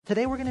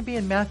today we're going to be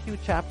in Matthew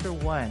chapter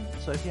 1.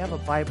 So if you have a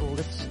Bible,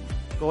 let's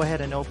go ahead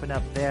and open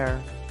up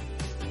there.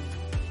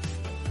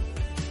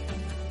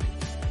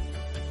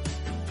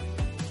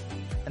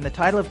 And the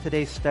title of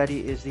today's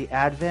study is The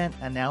Advent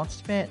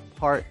Announcement,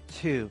 Part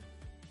 2.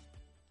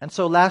 And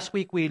so last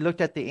week we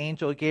looked at the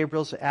angel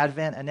Gabriel's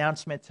Advent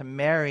announcement to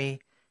Mary.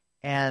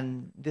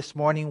 And this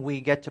morning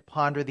we get to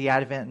ponder the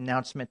Advent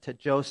announcement to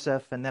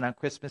Joseph. And then on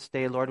Christmas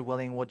Day, Lord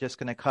willing, we're just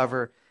going to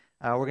cover,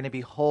 we're going to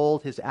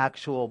behold his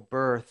actual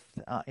birth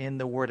in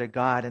the Word of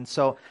God. And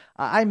so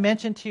I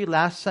mentioned to you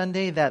last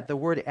Sunday that the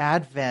word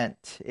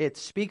Advent, it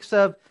speaks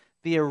of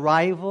the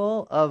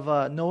arrival of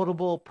a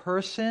notable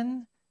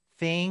person,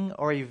 thing,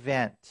 or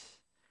event.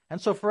 And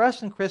so for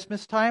us in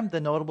Christmas time,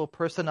 the notable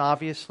person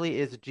obviously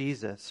is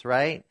Jesus,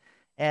 right?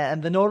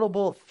 And the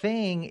notable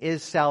thing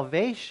is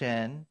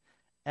salvation.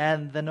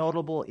 And the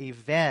notable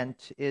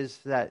event is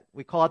that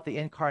we call it the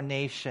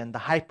incarnation, the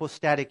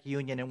hypostatic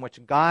union in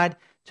which God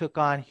took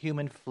on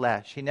human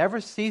flesh. He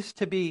never ceased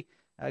to be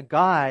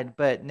God,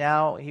 but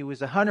now he was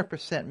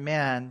 100%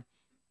 man,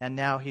 and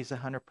now he's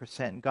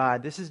 100%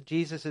 God. This is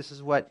Jesus. This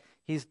is what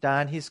he's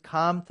done. He's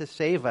come to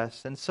save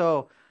us. And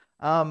so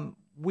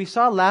we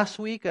saw last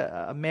week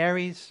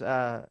Mary's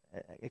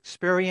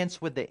experience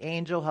with the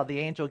angel, how the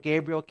angel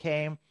Gabriel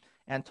came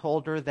and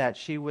told her that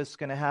she was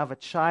going to have a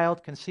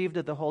child conceived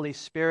of the Holy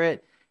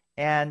Spirit.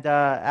 And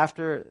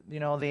after,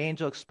 the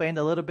angel explained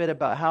a little bit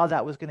about how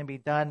that was going to be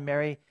done,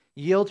 Mary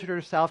yielded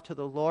herself to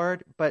the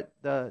Lord. But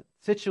the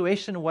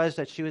situation was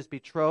that she was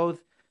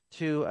betrothed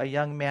to a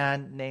young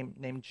man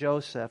named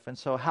Joseph. And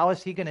so how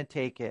is he going to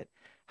take it?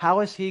 How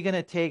is he going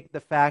to take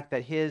the fact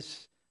that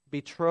his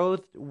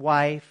betrothed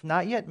wife,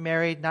 not yet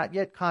married, not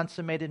yet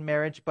consummated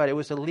marriage, but it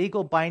was a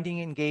legal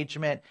binding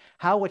engagement,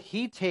 how would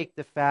he take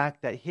the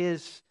fact that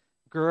his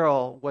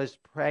girl was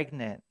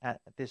pregnant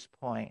at this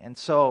point? And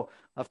so,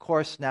 of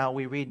course, now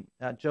we read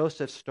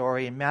Joseph's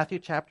story in Matthew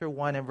chapter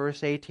 1 and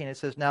verse 18. It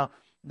says, "Now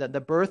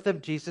the birth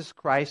of Jesus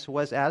Christ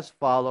was as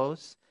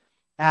follows.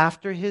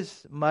 After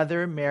his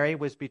mother Mary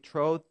was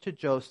betrothed to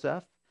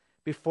Joseph,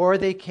 before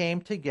they came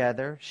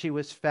together, she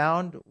was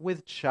found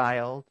with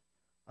child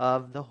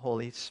of the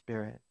Holy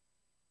Spirit."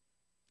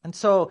 And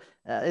so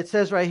it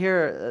says right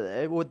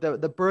here,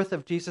 the birth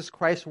of Jesus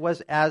Christ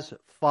was as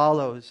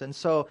follows. And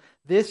so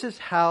this is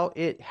how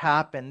it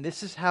happened.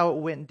 This is how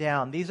it went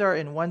down. These are,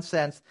 in one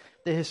sense,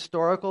 the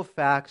historical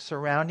facts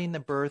surrounding the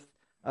birth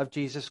of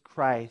Jesus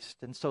Christ.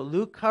 And so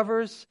Luke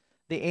covers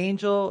the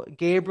angel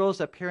Gabriel's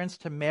appearance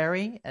to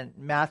Mary, and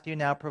Matthew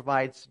now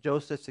provides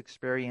Joseph's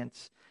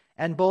experience.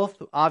 And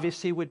both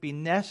obviously would be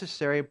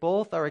necessary.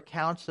 Both are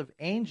accounts of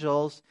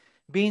angels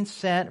being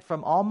sent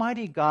from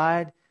Almighty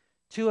God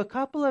to a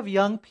couple of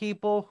young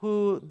people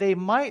who they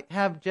might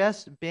have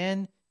just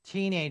been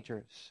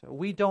teenagers.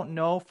 We don't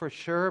know for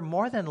sure.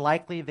 More than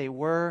likely they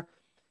were.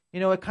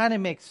 It kind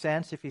of makes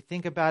sense if you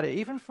think about it,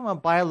 even from a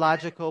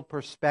biological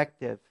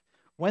perspective.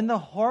 When the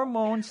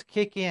hormones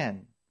kick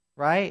in,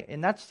 right?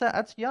 And that's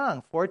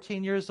young,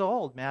 14 years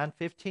old, man,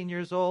 15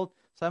 years old,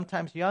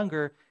 sometimes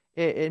younger.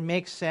 It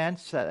makes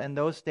sense. In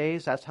those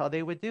days, that's how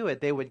they would do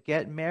it. They would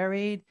get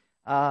married.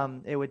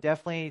 It would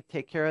definitely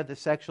take care of the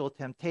sexual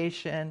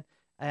temptation.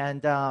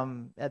 And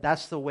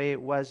that's the way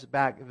it was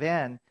back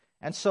then.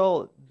 And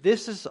so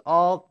this is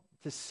all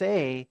to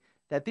say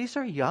that these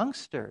are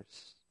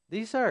youngsters.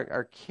 These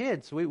are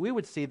kids. We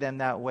would see them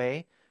that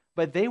way.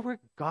 But they were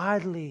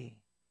godly.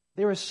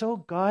 They were so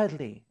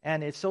godly.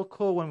 And it's so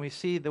cool when we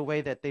see the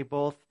way that they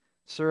both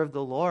served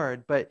the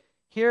Lord. But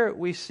here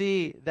we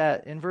see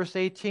that in verse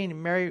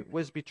 18, Mary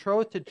was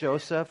betrothed to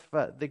Joseph.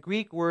 The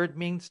Greek word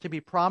means to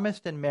be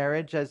promised in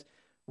marriage. As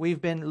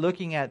we've been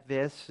looking at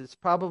this, it's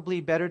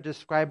probably better to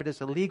describe it as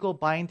a legal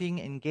binding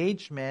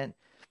engagement.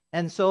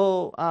 And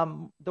so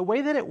the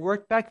way that it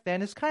worked back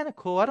then is kind of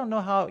cool. I don't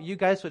know how you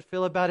guys would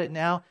feel about it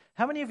now.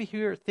 How many of you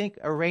here think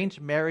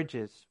arranged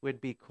marriages would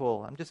be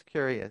cool? I'm just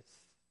curious.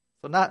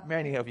 So not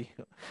many of you.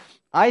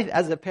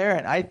 As a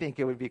parent, I think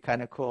it would be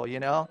kind of cool,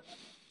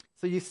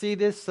 So you see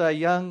this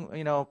young,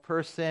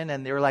 person,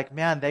 and they were like,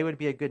 man, they would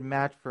be a good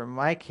match for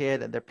my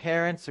kid. And their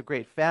parents, a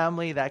great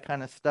family, that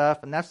kind of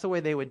stuff. And that's the way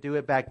they would do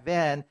it back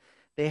then.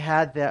 They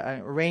had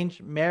the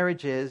arranged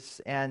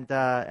marriages, and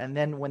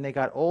then when they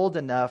got old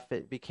enough,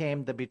 it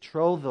became the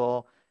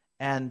betrothal.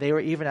 And they were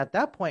even at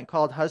that point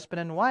called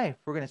husband and wife.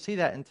 We're going to see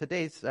that in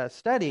today's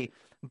study.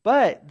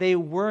 But they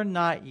were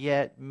not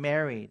yet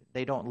married.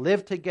 They don't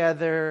live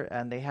together,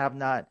 and they have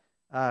not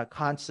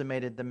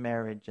consummated the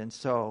marriage. And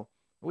so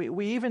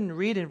we even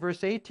read in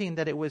verse 18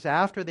 that it was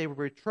after they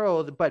were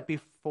betrothed, but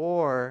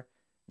before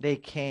they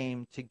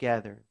came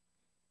together.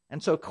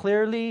 And so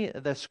clearly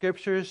the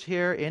scriptures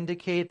here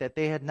indicate that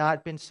they had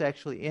not been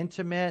sexually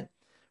intimate,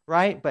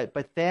 right?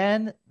 But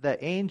then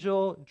the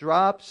angel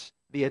drops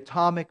the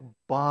atomic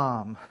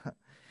bomb.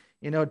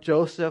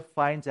 Joseph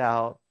finds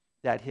out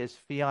that his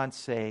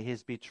fiancée,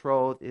 his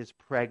betrothed, is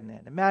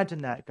pregnant. Imagine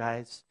that,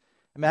 guys.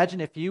 Imagine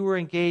if you were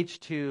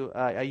engaged to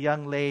a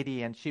young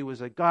lady, and she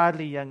was a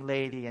godly young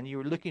lady, and you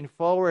were looking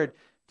forward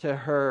to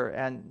her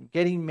and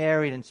getting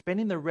married and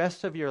spending the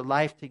rest of your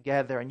life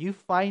together, and you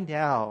find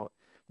out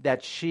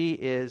that she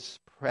is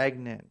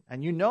pregnant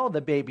and you know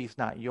the baby's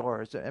not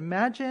yours.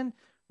 Imagine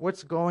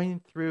what's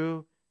going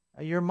through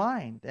your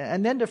mind.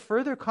 And then to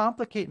further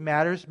complicate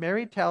matters,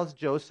 Mary tells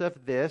Joseph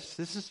this.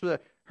 This is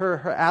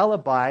her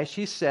alibi.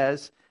 She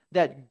says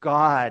that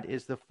God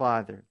is the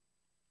Father,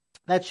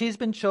 that she's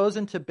been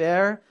chosen to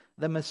bear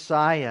the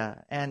Messiah.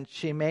 And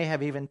she may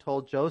have even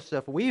told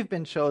Joseph, we've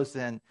been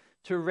chosen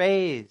to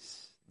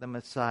raise the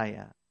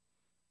Messiah.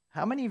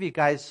 How many of you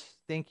guys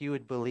think you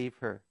would believe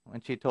her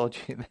when she told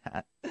you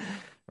that?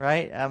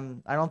 Right?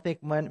 I don't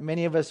think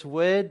many of us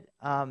would.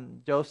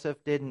 Joseph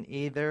didn't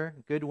either.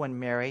 Good one,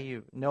 Mary.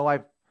 You know,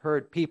 I've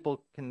heard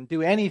people can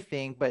do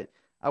anything, but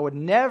I would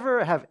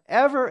never have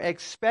ever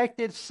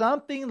expected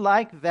something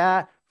like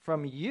that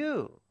from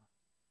you.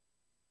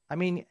 I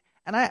mean,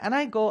 I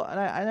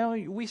know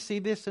we see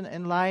this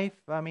in life.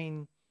 I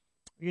mean,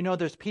 you know,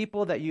 there's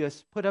people that you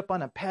put up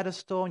on a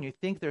pedestal and you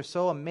think they're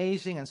so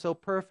amazing and so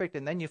perfect,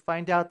 and then you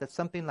find out that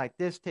something like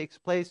this takes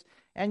place,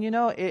 and you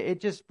know, it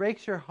just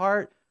breaks your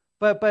heart.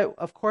 But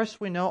of course,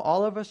 we know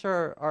all of us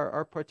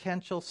are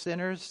potential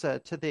sinners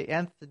to the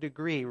nth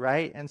degree,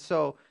 right? And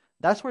so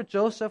that's where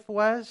Joseph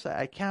was.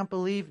 I can't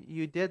believe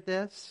you did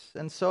this.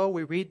 And so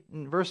we read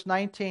in verse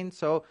 19,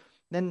 so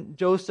then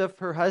Joseph,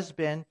 her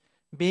husband,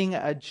 being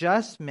a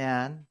just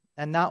man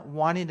and not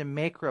wanting to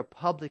make her a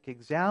public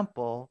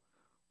example,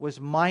 was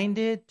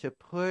minded to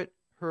put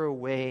her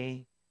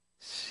away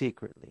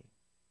secretly.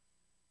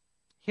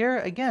 Here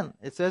again,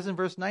 it says in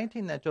verse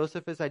 19 that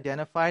Joseph is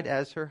identified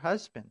as her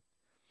husband.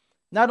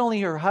 Not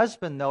only her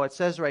husband, though, it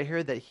says right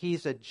here that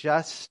he's a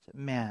just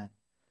man.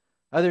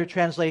 Other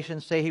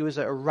translations say he was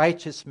a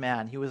righteous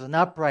man. He was an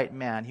upright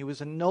man. He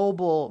was a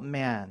noble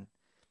man.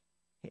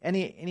 And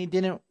he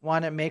didn't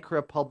want to make her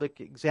a public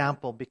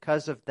example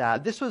because of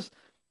that. This was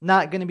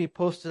not going to be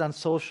posted on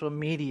social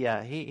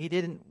media. He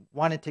didn't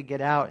want it to get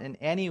out in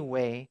any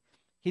way.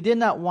 He did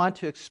not want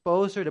to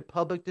expose her to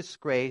public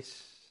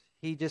disgrace.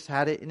 He just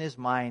had it in his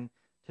mind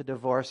to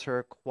divorce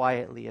her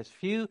quietly. As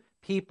few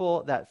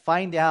people that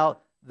find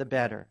out, the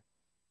better.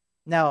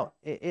 Now,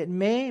 it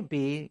may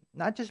be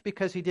not just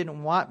because he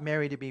didn't want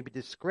Mary to be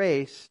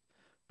disgraced,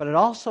 but it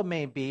also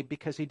may be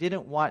because he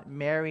didn't want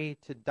Mary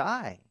to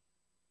die.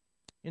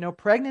 You know,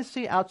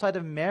 pregnancy outside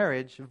of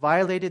marriage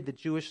violated the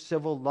Jewish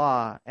civil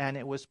law, and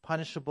it was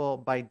punishable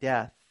by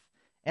death.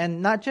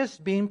 And not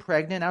just being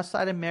pregnant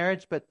outside of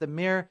marriage, but the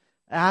mere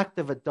act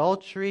of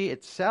adultery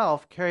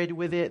itself carried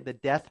with it the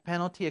death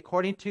penalty.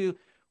 According to,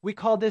 we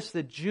call this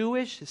the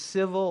Jewish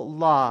civil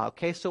law.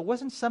 Okay, so it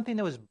wasn't something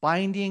that was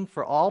binding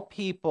for all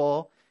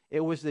people.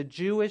 It was the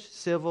Jewish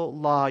civil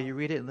law. You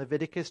read it in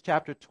Leviticus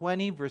chapter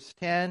 20, verse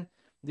 10,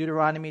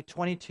 Deuteronomy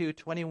 22,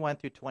 21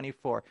 through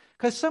 24.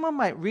 Because someone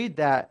might read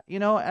that, you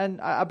know, and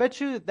I bet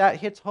you that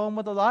hits home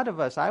with a lot of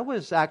us. I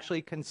was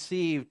actually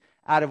conceived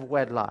out of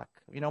wedlock.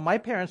 You know, my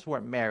parents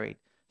weren't married.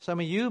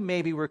 Some of you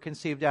maybe were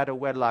conceived out of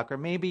wedlock, or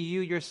maybe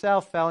you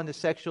yourself fell into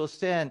sexual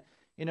sin,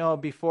 you know,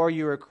 before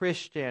you were a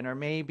Christian, or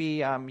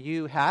maybe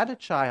you had a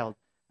child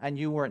and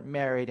you weren't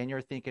married and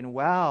you're thinking,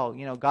 wow,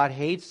 you know, God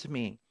hates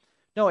me.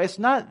 No, it's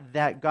not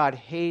that God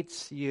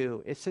hates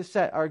you. It's just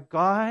that our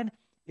God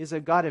is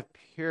a God of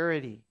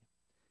purity.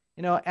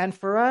 You know, and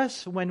for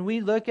us, when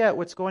we look at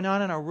what's going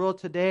on in our world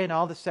today and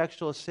all the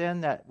sexual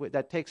sin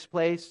that takes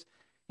place,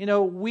 you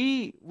know,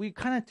 we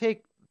kind of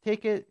take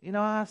it, you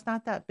know, it's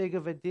not that big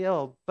of a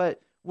deal.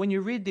 But when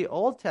you read the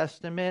Old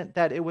Testament,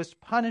 that it was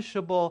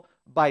punishable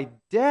by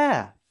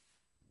death,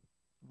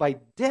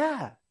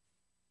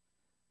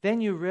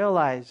 then you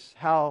realize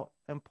how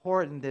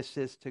important this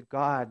is to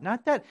God.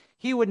 Not that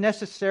He would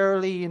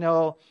necessarily,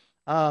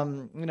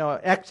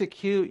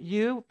 execute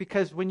you,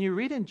 because when you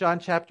read in John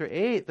chapter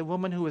 8, the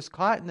woman who was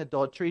caught in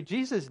adultery,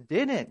 Jesus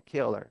didn't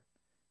kill her.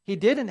 He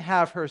didn't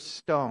have her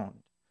stoned.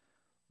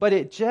 But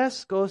it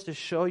just goes to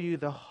show you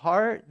the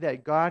heart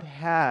that God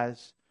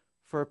has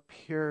for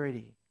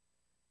purity.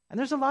 And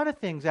there's a lot of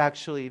things,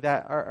 actually,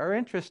 that are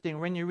interesting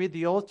when you read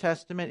the Old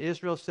Testament,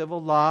 Israel's civil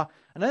law.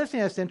 Another thing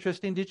that's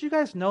interesting, did you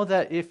guys know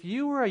that if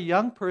you were a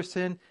young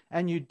person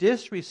and you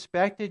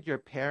disrespected your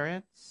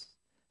parents,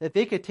 that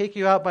they could take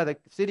you out by the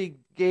city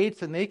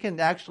gates and they can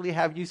actually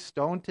have you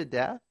stoned to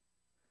death?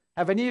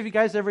 Have any of you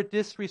guys ever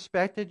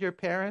disrespected your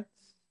parents?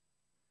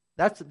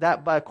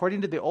 But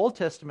according to the Old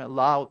Testament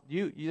law,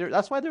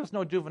 that's why there was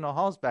no juvenile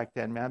halls back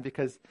then, man,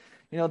 because,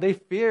 you know, they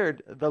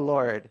feared the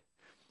Lord.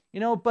 You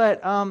know,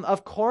 but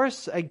of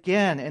course,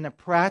 again, in a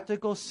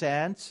practical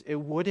sense, it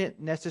wouldn't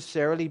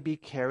necessarily be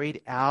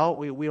carried out.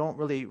 We don't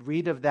really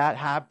read of that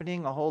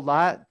happening a whole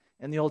lot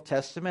in the Old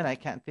Testament. I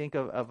can't think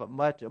of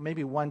much,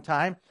 maybe one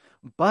time.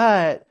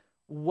 But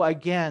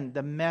again,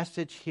 the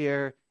message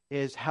here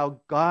is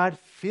how God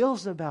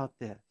feels about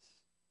this.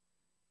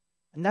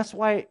 And that's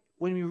why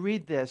when we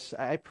read this,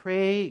 I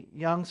pray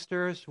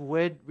youngsters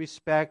would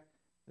respect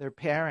their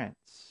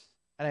parents.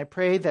 And I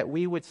pray that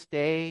we would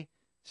stay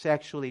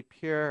sexually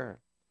pure.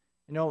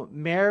 You know,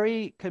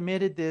 Mary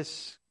committed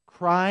this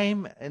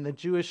crime in the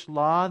Jewish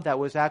law that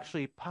was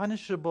actually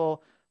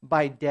punishable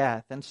by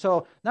death. And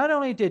so not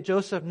only did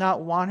Joseph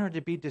not want her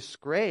to be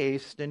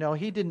disgraced,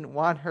 he didn't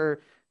want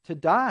her to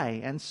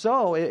die. And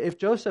so if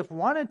Joseph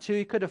wanted to,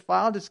 he could have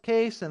filed his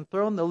case and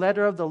thrown the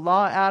letter of the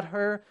law at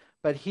her,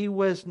 but he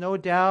was no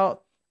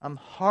doubt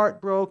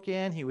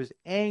heartbroken. He was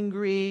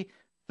angry,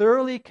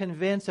 thoroughly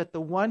convinced that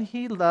the one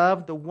he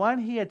loved, the one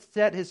he had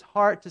set his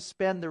heart to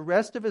spend the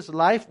rest of his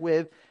life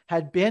with,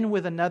 had been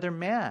with another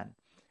man.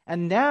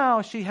 And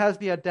now she has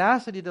the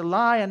audacity to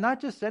lie, and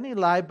not just any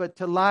lie, but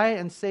to lie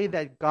and say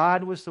that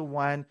God was the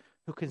one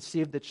who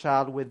conceived the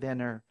child within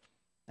her.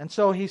 And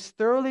so he's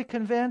thoroughly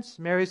convinced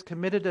Mary's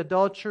committed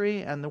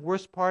adultery, and the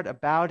worst part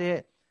about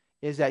it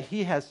is that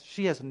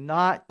she has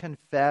not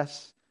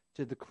confessed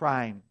to the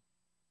crime.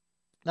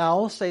 Now,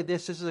 I'll say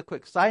this is a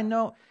quick side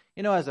note.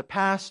 As a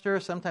pastor,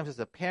 sometimes as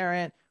a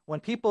parent, when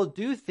people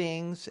do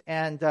things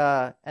and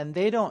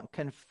they don't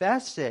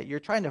confess it, you're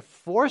trying to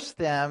force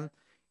them,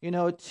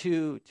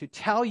 to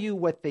tell you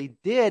what they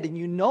did,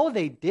 and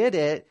they did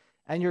it,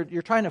 and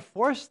you're trying to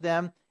force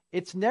them.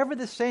 It's never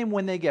the same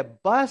when they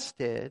get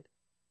busted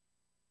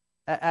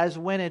as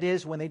when it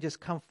is when they just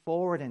come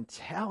forward and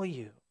tell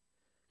you.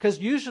 Because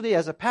usually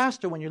as a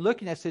pastor, when you're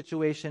looking at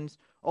situations,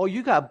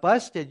 you got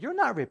busted, you're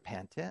not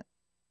repentant.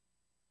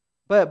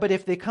 But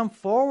if they come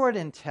forward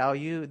and tell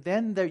you,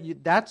 then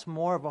that's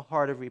more of a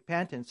heart of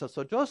repentance.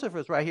 So Joseph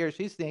is right here.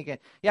 She's thinking,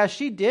 yeah,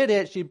 she did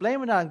it. She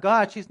blamed it on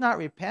God. She's not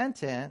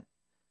repentant.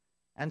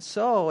 And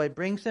so it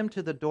brings him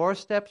to the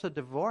doorsteps of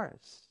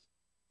divorce.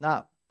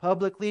 Not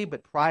publicly,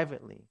 but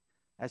privately,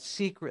 as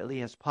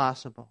secretly as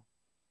possible.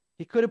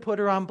 He could have put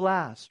her on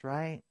blast,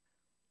 right?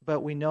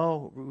 But we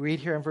read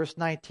here in verse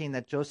 19,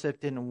 that Joseph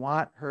didn't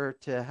want her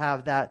to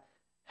have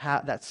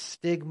that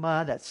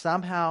stigma, that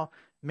somehow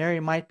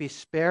Mary might be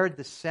spared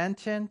the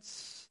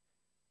sentence.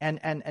 And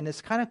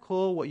it's kind of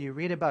cool what you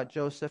read about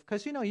Joseph,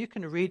 because you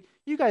can read,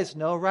 you guys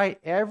know, right?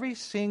 Every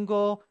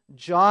single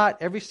jot,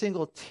 every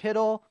single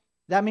tittle,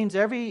 that means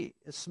the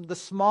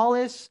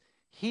smallest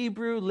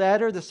Hebrew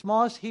letter, the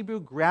smallest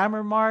Hebrew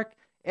grammar mark,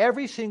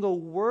 every single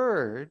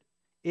word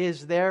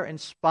is there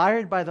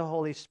inspired by the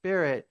Holy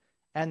Spirit.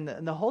 And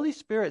the Holy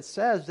Spirit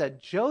says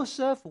that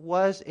Joseph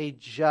was a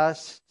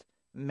just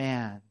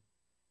man.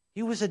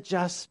 He was a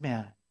just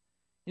man.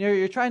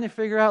 You're trying to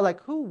figure out,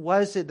 who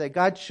was it that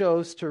God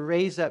chose to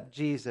raise up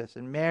Jesus?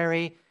 And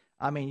Mary,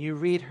 you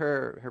read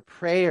her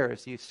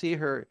prayers, you see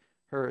her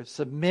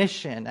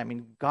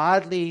submission,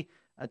 godly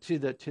to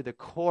the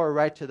core,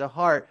 right to the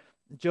heart.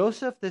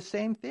 Joseph, the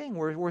same thing.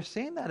 We're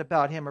seeing that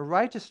about him, a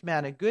righteous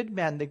man, a good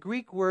man. The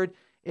Greek word,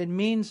 it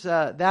means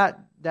that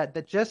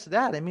just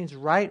that. It means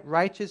right,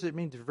 righteous. It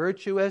means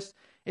virtuous.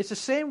 It's the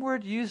same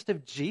word used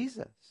of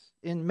Jesus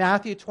in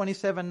Matthew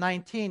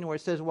 27:19, where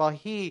it says, while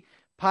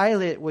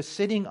Pilate was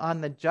sitting on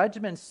the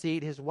judgment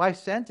seat, his wife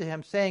sent to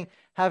him, saying,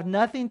 have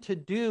nothing to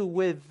do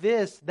with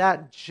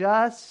that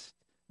just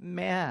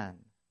man.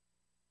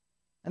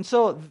 And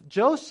so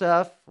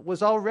Joseph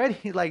was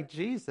already like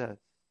Jesus,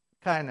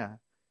 kind of,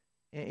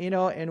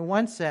 in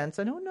one sense.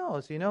 And who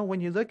knows,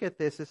 when you look at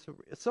this, it's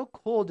so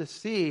cool to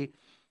see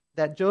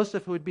that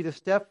Joseph, who would be the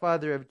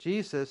stepfather of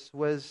Jesus,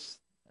 was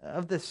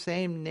of the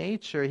same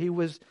nature. He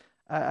was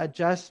a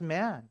just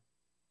man.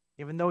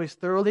 Even though he's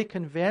thoroughly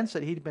convinced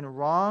that he'd been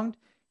wronged,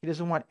 he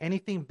doesn't want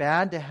anything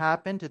bad to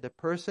happen to the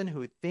person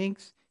who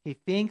he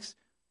thinks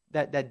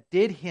that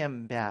did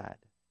him bad.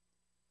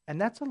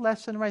 And that's a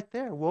lesson right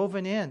there,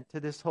 woven into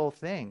this whole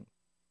thing.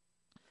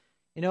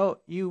 You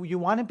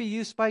want to be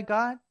used by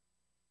God?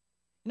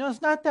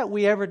 It's not that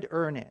we ever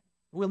earn it.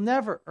 We'll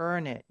never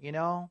earn it,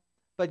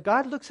 But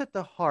God looks at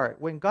the heart.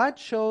 When God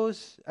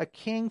chose a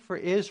king for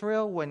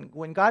Israel,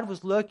 when God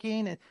was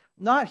looking, and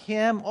not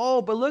him,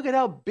 but look at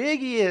how big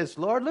he is,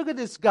 Lord. Look at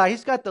this guy.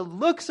 He's got the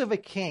looks of a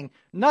king.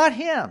 Not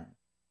him.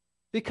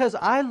 Because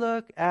I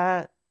look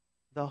at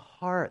the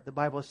heart, the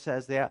Bible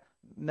says that.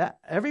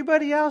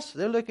 Everybody else,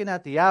 they're looking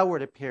at the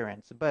outward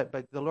appearance. But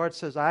the Lord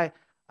says, I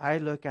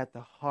look at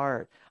the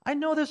heart. I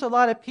know there's a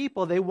lot of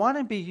people, they want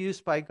to be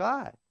used by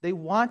God. They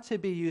want to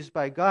be used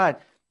by God.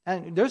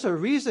 And there's a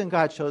reason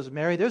God chose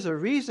Mary. There's a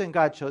reason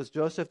God chose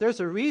Joseph. There's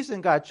a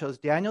reason God chose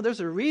Daniel. There's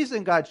a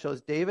reason God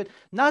chose David.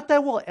 Not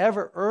that we'll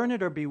ever earn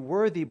it or be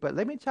worthy, but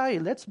let me tell you,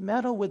 let's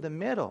meddle with the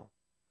middle.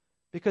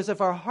 Because if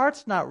our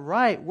heart's not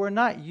right, we're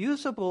not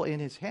usable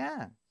in his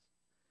hands.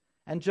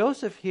 And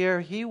Joseph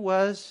here, he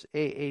was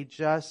a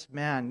just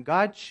man.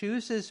 God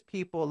chooses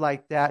people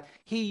like that.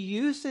 He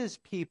uses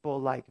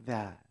people like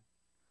that.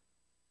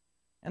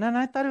 And then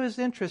I thought it was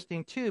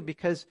interesting too,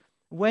 because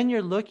when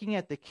you're looking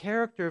at the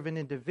character of an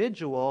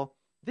individual,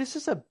 this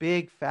is a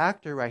big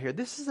factor right here.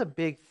 This is a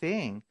big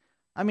thing.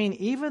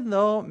 Even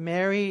though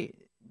Mary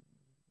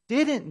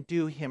didn't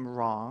do him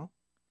wrong,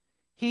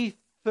 he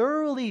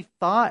thoroughly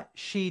thought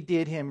she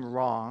did him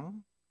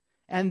wrong.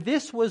 And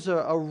this was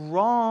a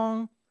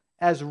wrong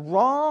as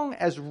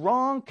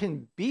wrong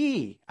can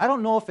be. I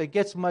don't know if it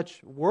gets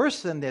much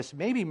worse than this.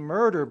 Maybe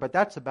murder, but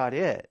that's about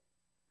it.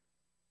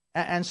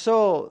 And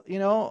so,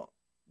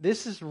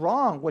 this is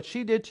wrong. What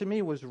she did to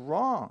me was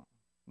wrong.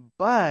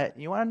 But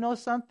you want to know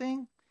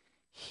something?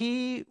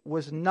 he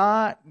was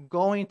not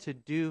going to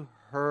do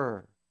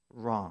her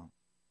wrong.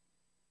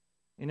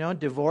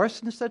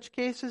 Divorce in such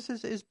cases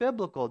is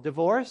biblical.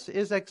 Divorce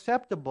is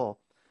acceptable.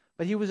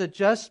 But he was a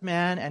just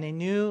man, and he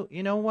knew,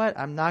 you know what?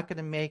 I'm not going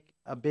to make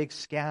a big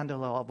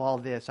scandal of all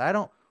this. I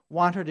don't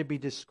want her to be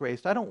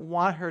disgraced. I don't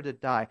want her to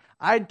die.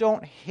 I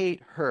don't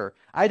hate her.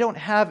 I don't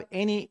have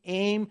any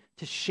aim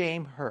to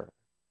shame her.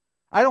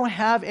 I don't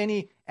have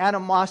any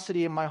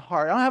animosity in my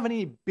heart. I don't have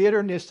any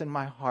bitterness in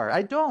my heart.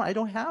 I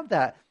don't have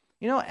that.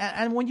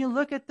 And when you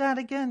look at that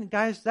again,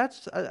 guys,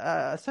 that's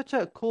such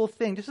a cool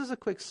thing. Just as a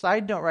quick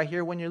side note right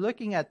here, when you're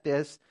looking at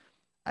this,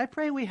 I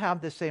pray we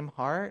have the same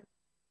heart.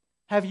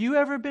 Have you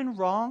ever been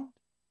wronged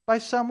by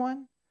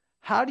someone?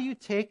 How do you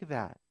take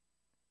that?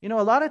 A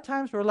lot of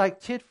times we're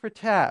like tit for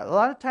tat. A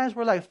lot of times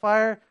we're like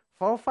fire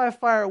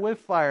with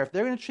fire. If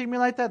they're going to treat me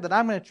like that, then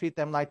I'm going to treat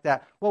them like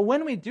that. Well,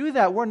 when we do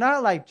that, we're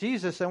not like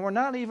Jesus, and we're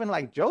not even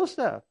like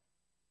Joseph.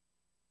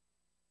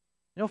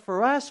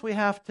 For us, we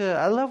have to,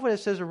 I love what it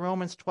says in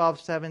Romans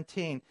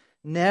 12:17.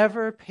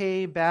 Never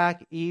pay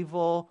back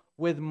evil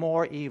with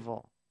more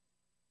evil.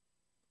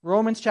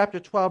 Romans chapter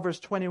 12, verse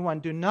 21.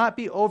 Do not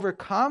be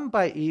overcome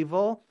by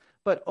evil,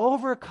 but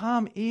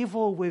overcome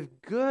evil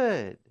with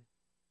good.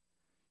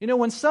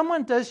 When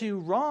someone does you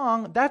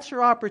wrong, that's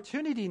your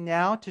opportunity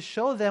now to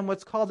show them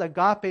what's called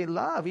agape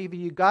love. Either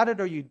you got it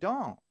or you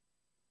don't.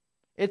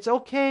 It's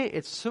okay.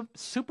 It's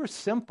super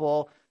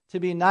simple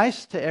to be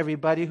nice to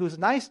everybody who's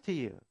nice to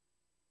you.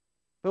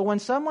 But when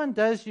someone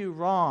does you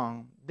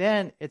wrong,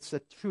 then it's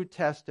a true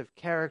test of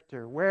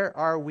character. Where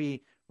are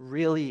we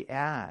really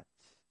at?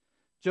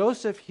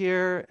 Joseph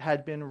here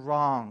had been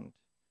wronged,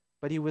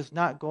 but he was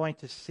not going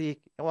to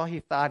seek, well, he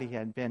thought he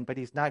had been, but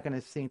he's not going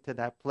to sink to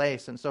that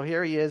place. And so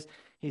here he is,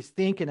 he's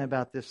thinking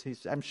about this.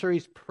 I'm sure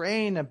he's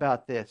praying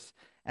about this.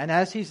 And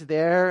as he's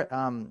there,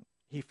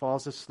 he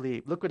falls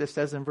asleep. Look what it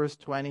says in verse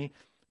 20.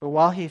 But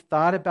while he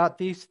thought about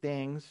these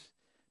things,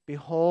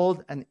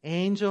 behold, an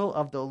angel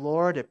of the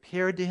Lord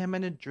appeared to him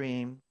in a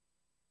dream,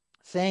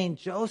 saying,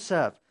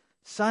 Joseph,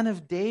 son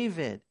of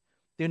David,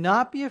 do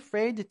not be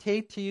afraid to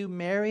take to you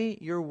Mary,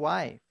 your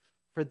wife,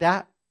 for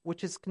that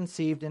which is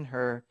conceived in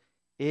her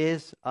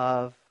is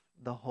of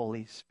the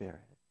Holy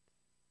Spirit.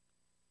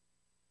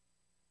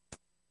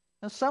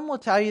 Now, some will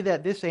tell you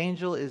that this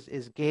angel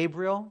is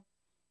Gabriel.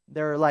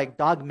 They're like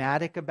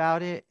dogmatic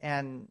about it,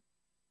 and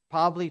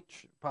probably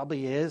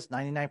is,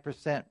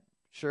 99%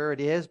 sure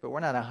it is, but we're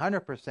not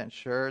 100%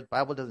 sure. The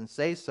Bible doesn't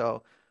say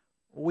so.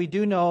 We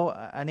do know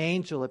an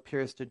angel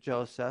appears to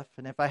Joseph,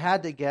 and if I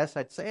had to guess,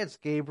 I'd say it's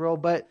Gabriel,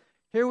 but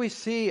here we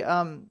see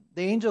the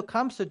angel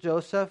comes to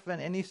Joseph,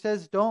 and he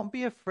says, don't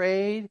be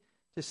afraid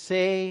to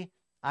say,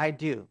 I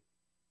do.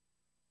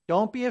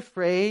 Don't be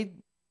afraid,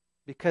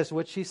 because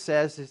what she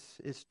says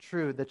is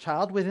true. The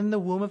child within the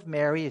womb of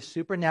Mary is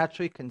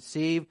supernaturally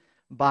conceived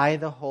by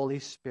the Holy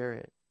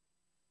Spirit.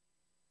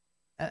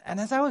 And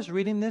as I was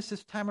reading this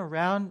time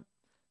around,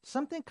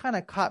 something kind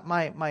of caught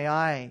my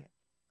eye.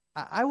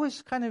 I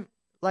was kind of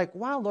like,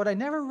 wow, Lord, I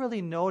never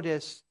really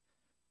noticed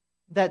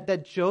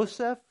that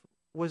Joseph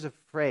was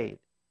afraid.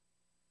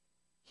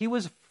 He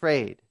was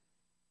afraid.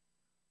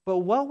 But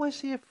what was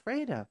he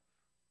afraid of?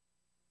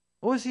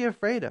 What was he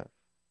afraid of?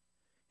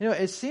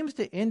 It seems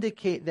to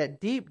indicate that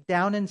deep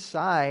down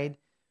inside,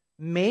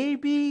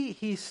 maybe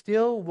he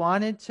still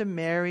wanted to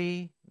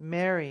marry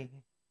Mary.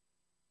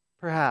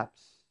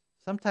 Perhaps.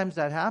 Sometimes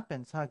that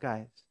happens, huh,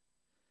 guys?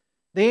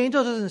 The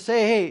angel doesn't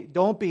say, hey,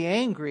 don't be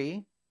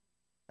angry.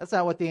 That's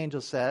not what the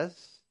angel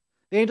says.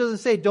 The angel doesn't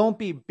say, don't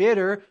be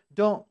bitter,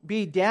 don't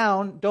be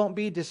down, don't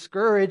be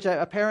discouraged.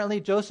 Apparently,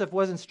 Joseph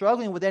wasn't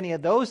struggling with any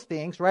of those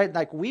things, right?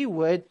 Like we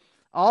would.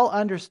 All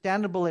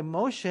understandable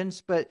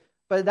emotions, but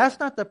that's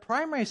not the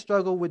primary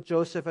struggle with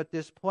Joseph at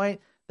this point.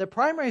 The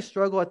primary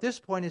struggle at this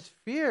point is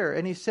fear.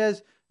 And he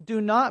says,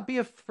 do not be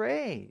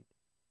afraid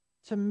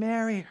to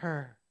marry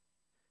her.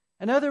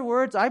 In other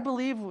words, I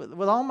believe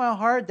with all my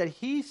heart that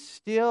he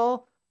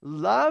still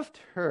loved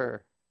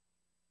her.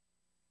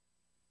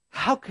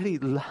 How could he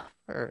love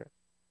her?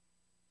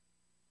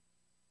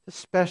 A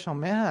special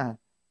man,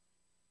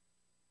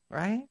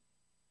 right?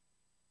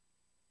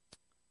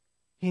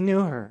 He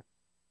knew her.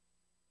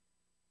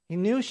 He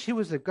knew she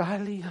was a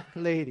godly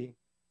lady.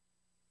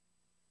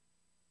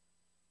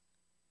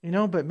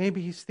 But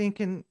maybe he's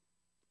thinking,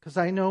 because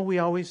I know we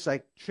always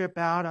trip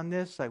out on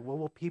this, what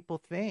will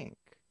people think?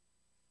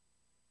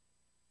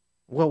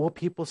 What will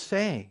people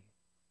say?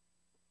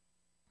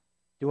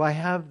 Do I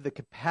have the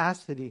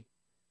capacity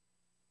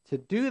to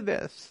do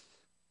this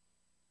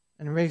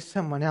and raise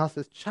someone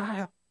else's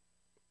child?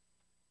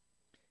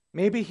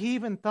 Maybe he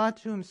even thought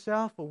to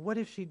himself, well, what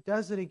if she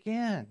does it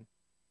again?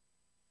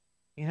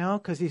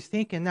 Because he's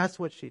thinking that's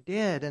what she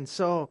did. And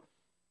so,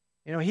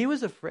 he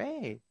was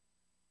afraid.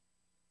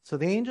 So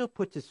the angel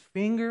puts his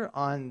finger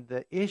on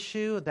the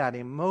issue, that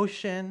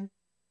emotion.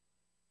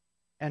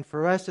 And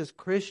for us as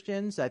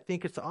Christians, I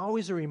think it's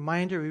always a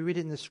reminder, we read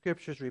it in the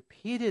scriptures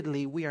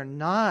repeatedly, we are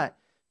not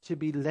to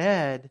be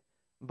led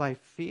by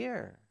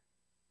fear.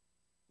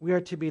 We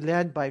are to be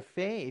led by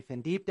faith.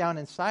 And deep down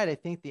inside, I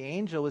think the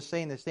angel was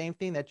saying the same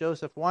thing that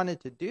Joseph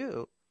wanted to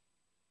do.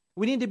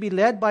 We need to be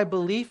led by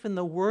belief in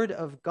the Word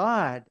of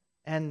God.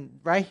 And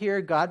right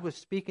here, God was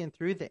speaking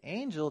through the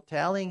angel,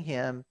 telling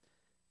him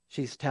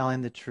she's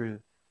telling the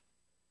truth.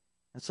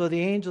 And so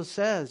the angel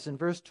says in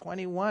verse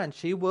 21,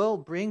 she will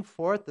bring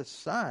forth a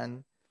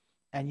son,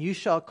 and you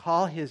shall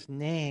call his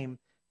name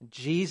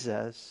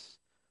Jesus,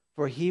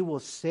 for he will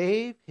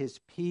save his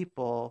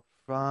people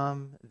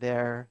from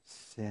their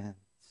sins.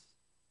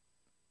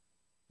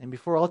 And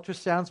before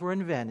ultrasounds were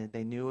invented,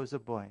 they knew it was a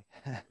boy.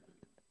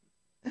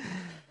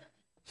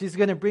 She's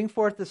going to bring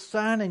forth a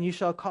son, and you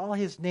shall call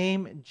his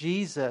name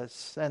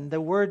Jesus. And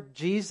the word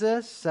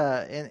Jesus,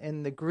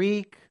 in the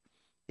Greek,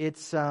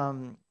 it's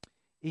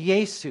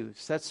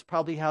Jesus. That's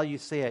probably how you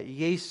say it.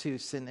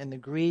 Jesus in the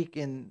Greek.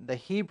 In the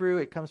Hebrew,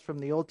 it comes from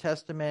the Old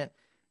Testament,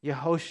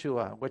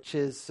 Yehoshua, which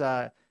is,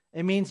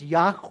 it means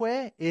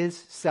Yahweh is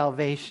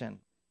salvation.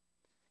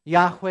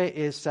 Yahweh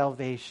is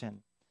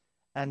salvation.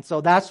 And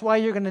so that's why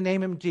you're going to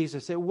name him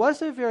Jesus. It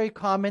was a very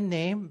common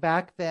name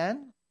back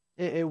then.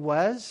 It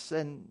was.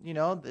 And,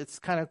 it's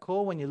kind of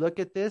cool when you look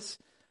at this.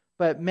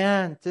 But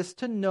man, just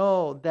to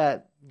know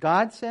that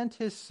God sent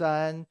his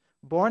son,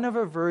 born of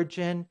a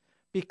virgin,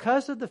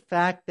 because of the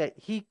fact that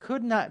he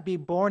could not be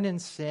born in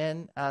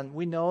sin. And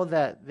we know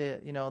that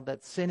that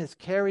sin is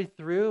carried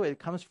through. It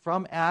comes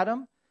from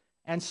Adam.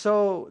 And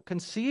so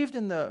conceived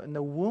in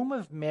the womb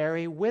of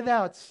Mary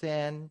without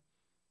sin,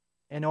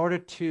 in order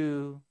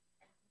to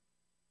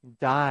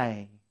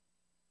die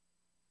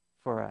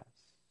for us.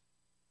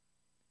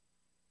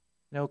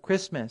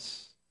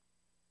 Christmas,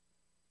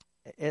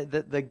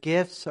 the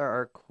gifts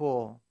are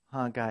cool,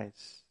 huh,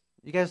 guys?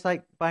 You guys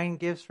like buying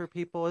gifts for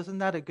people? Isn't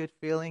that a good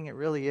feeling? It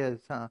really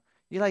is, huh?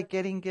 You like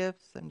getting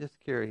gifts? I'm just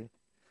curious.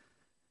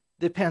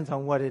 Depends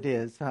on what it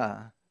is, huh?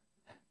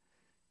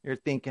 You're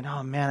thinking,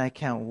 oh man, I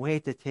can't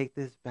wait to take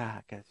this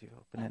back as you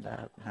open it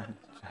up.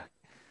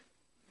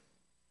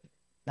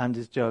 I'm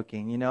just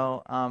joking.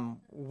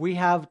 We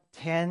have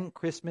 10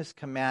 Christmas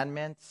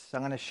commandments.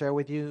 I'm going to share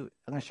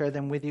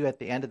them with you at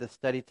the end of the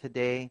study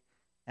today.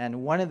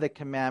 And one of the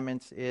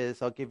commandments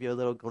is, I'll give you a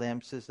little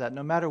glimpse, is that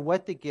no matter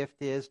what the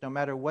gift is, no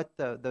matter what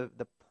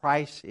the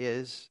price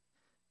is,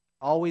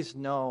 always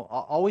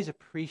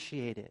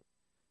appreciate it.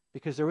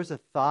 Because there was a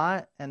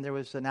thought and there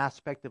was an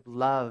aspect of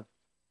love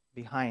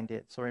behind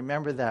it. So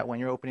remember that when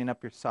you're opening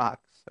up your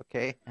socks,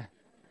 okay?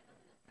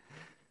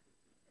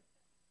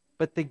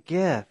 But the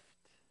gift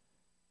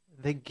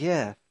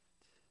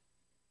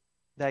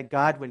that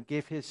God would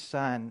give his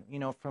son,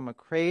 from a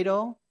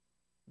cradle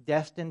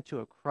destined to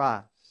a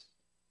cross.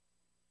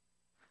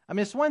 I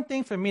mean, it's one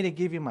thing for me to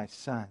give you my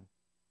son.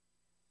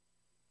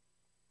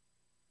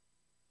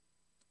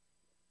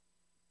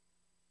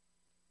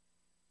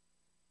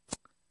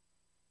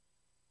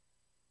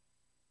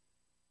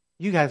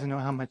 You guys know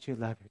how much you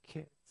love your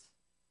kids.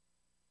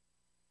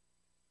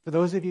 For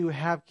those of you who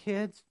have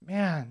kids,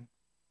 man,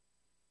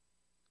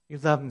 you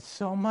love them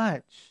so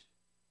much.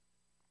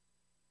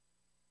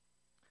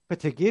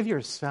 But to give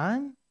your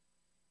son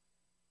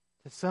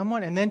to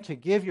someone, and then to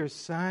give your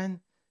son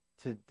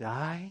to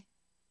die,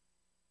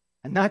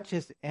 and not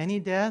just any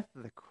death,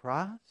 the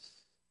cross,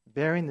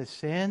 bearing the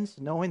sins,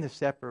 knowing the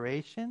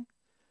separation.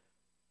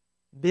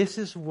 This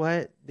is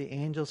what the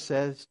angel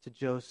says to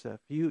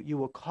Joseph. You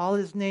will call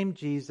his name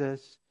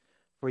Jesus,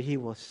 for he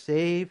will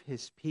save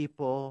his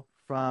people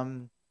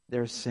from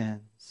their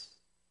sins.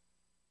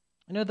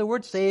 The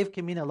word save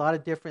can mean a lot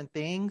of different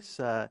things.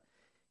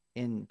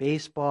 In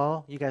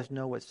baseball, you guys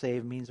know what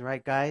save means,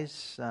 right,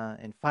 guys?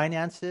 In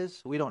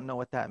finances, we don't know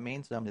what that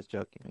means. I'm just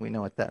joking. We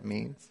know what that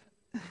means.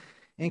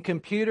 In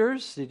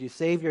computers, did you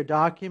save your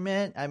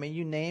document? I mean,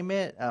 you name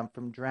it,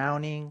 from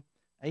drowning,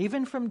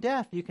 even from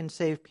death, you can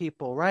save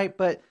people, right?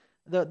 But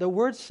the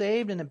word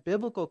saved in a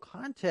biblical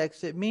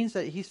context, it means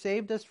that he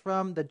saved us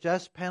from the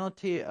just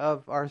penalty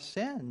of our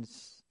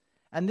sins.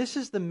 And this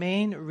is the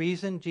main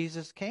reason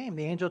Jesus came.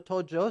 The angel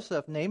told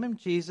Joseph, name him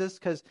Jesus,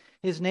 because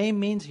his name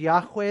means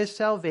Yahweh's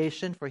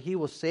salvation, for he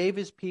will save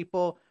his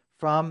people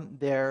from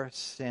their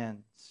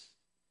sins.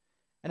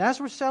 And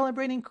as we're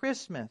celebrating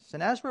Christmas,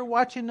 and as we're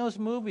watching those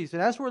movies,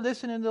 and as we're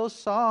listening to those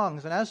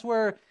songs, and as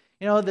we're,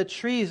 the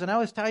trees, and I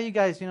always tell you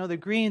guys, the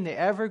green, the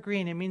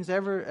evergreen, it means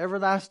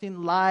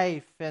everlasting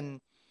life, and,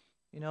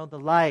 the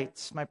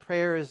lights. My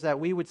prayer is that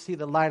we would see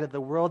the light of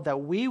the world, that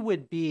we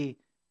would be,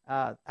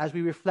 as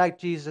we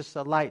reflect Jesus,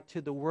 a light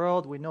to the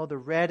world. We know the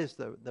red is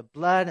the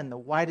blood, and the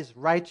white is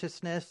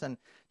righteousness, and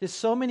there's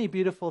so many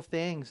beautiful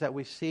things that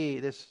we see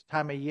this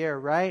time of year,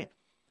 right?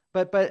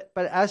 But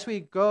as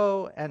we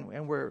go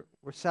and we're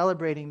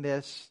celebrating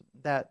this,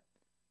 that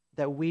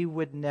we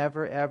would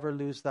never ever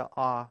lose the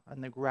awe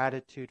and the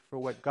gratitude for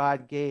what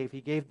God gave. He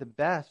gave the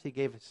best. He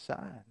gave his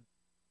son.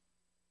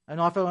 I don't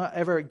know if I've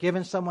ever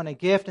given someone a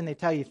gift and they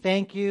tell you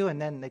thank you,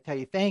 and then they tell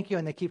you thank you,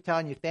 and they keep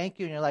telling you thank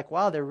you, and you're like,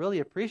 wow, they're really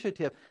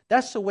appreciative.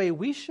 That's the way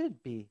we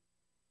should be.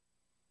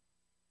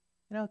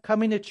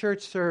 Coming to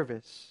church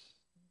service.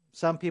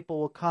 Some people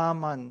will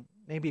come on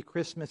maybe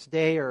Christmas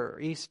Day or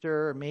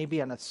Easter, or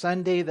maybe on a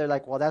Sunday. They're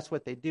like, well, that's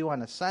what they do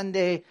on a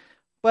Sunday.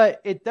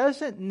 But it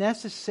doesn't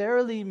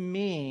necessarily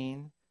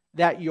mean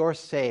that you're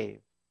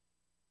saved.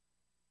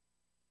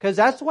 Because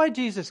that's why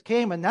Jesus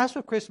came, and that's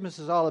what Christmas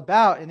is all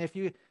about. And if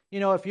you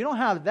don't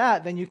have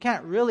that, then you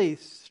can't really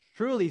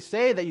truly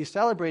say that you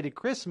celebrated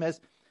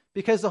Christmas,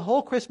 because the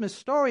whole Christmas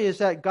story is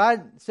that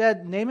God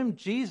said, name him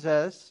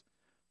Jesus,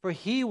 for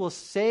he will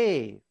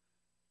save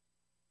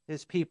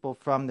his people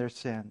from their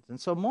sins. And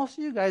so most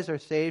of you guys are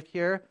saved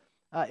here.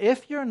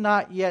 If you're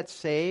not yet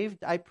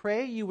saved, I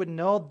pray you would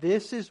know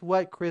this is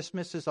what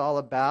Christmas is all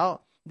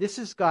about. This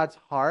is God's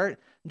heart.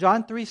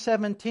 John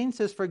 3:17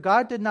 says, for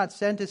God did not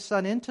send his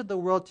Son into the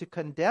world to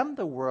condemn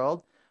the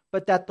world,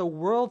 but that the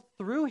world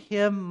through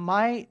him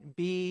might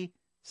be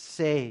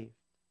saved.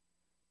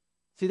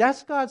 See,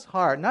 that's God's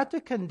heart, not to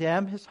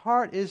condemn. His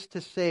heart is to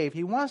save.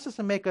 He wants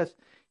to make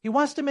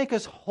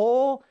us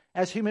whole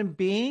as human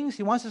beings.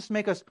 He wants us to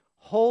make us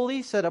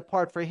holy, set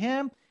apart for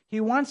him.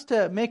 He wants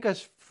to make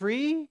us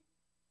free,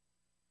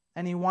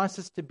 and he wants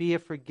us to be a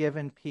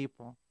forgiven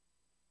people.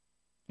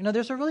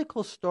 There's a really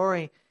cool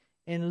story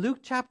in Luke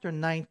chapter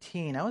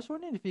 19. I was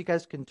wondering if you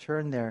guys can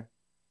turn there.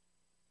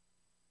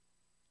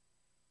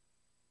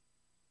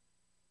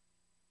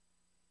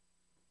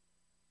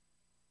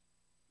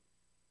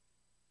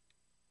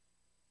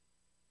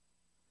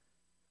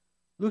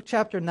 Luke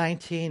chapter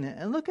 19,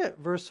 and look at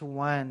verse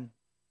 1.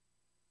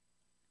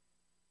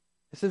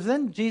 It says,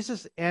 then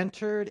Jesus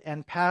entered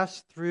and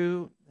passed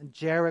through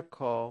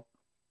Jericho.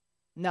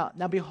 Now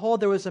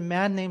behold, there was a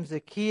man named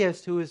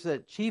Zacchaeus who was a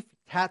chief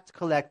tax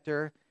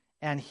collector,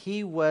 and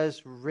he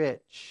was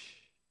rich.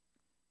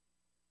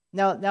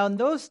 Now in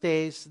those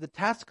days, the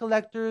tax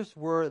collectors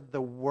were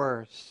the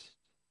worst.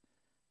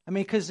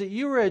 Because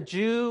you were a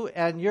Jew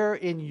and you're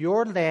in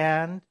your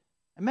land.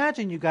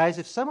 Imagine, you guys,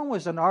 if someone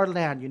was in our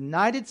land,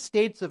 United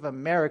States of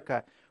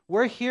America.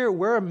 We're here,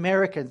 we're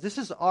Americans. This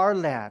is our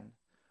land.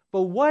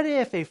 But what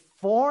if a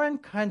foreign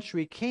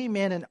country came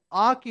in and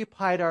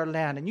occupied our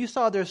land, and you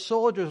saw their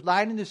soldiers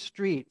lining the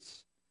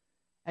streets,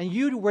 and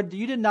you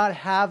did not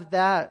have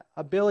that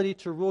ability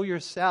to rule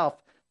yourself?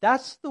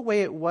 That's the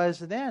way it was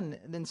then.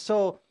 And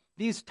so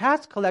these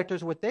tax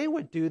collectors, what they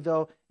would do,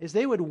 though, is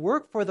they would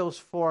work for those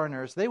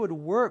foreigners. They would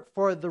work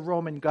for the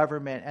Roman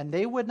government, and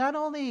they would not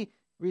only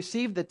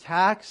receive the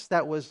tax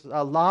that was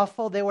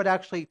lawful, they would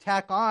actually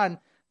tack on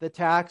the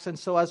tax. And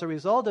so as a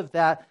result of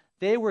that,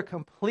 they were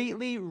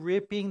completely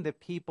ripping the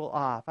people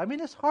off.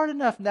 It's hard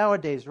enough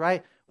nowadays,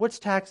 right? What's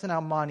tax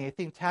on money? I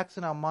think tax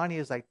on money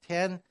is like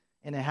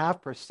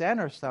 10.5%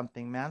 or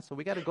something, man. So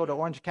we got to go to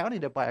Orange County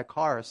to buy a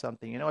car or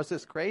something. It's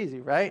just crazy,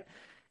 right?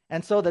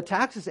 And so the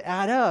taxes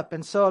add up.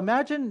 And so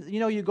imagine,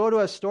 you go to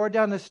a store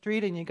down the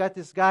street and you got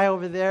this guy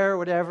over there or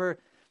whatever,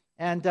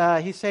 and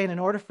he's saying, in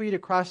order for you to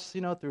cross,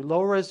 through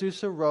Lower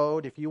Azusa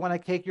Road, if you want to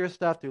take your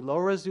stuff through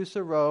Lower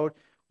Azusa Road,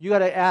 you got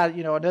to add,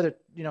 another,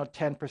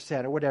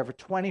 10% or whatever,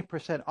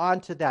 20%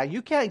 onto that.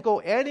 You can't go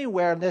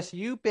anywhere unless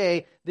you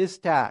pay this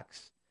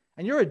tax.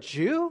 And you're a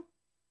Jew?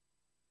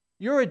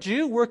 You're a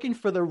Jew working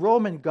for the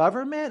Roman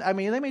government?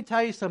 Let me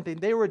tell you something.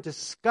 They were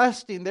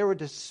disgusting. They were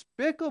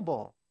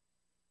despicable.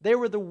 They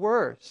were the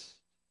worst.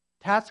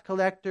 Tax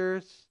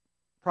collectors,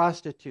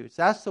 prostitutes.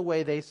 That's the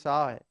way they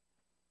saw it.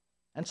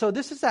 And so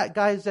this is that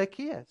guy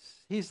Zacchaeus.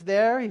 He's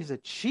there. He's a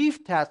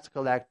chief tax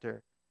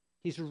collector.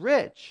 He's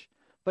rich.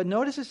 But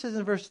notice it says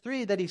in verse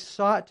 3 that he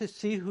sought to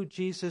see who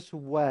Jesus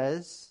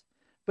was,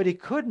 but he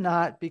could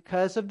not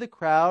because of the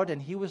crowd,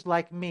 and he was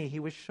like me. He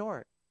was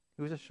short.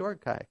 He was a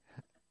short guy.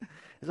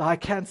 So I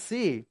can't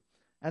see.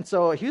 And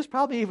so he was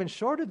probably even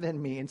shorter than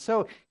me. And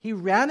so he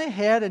ran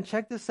ahead, and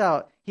check this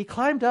out. He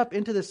climbed up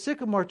into the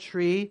sycamore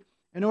tree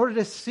in order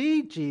to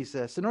see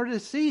Jesus, in order to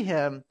see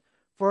him,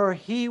 for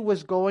he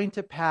was going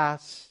to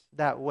pass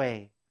that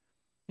way.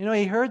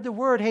 He heard the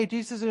word, hey,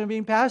 Jesus is going to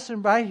be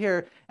passing by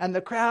here, and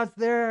the crowd's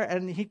there,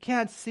 and he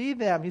can't see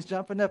them. He's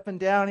jumping up and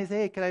down. He's,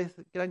 hey, can I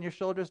get on your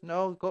shoulders?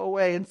 No, go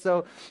away. And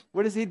so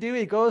what does he do?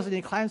 He goes and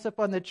he climbs up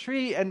on the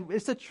tree, and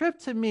it's a trip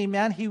to me,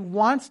 man. He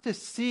wants to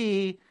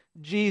see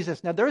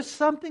Jesus. Now, there's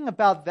something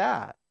about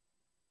that,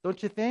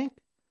 don't you think?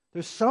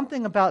 There's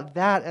something about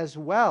that as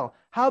well.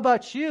 How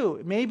about you?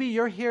 Maybe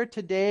you're here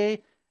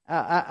today,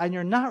 and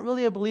you're not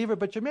really a believer,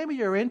 but maybe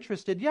you're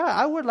interested. Yeah,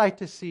 I would like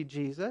to see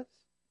Jesus.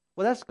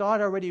 Well, that's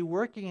God already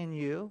working in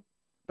you,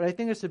 but I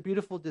think it's a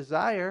beautiful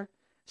desire.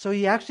 So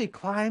he actually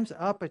climbs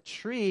up a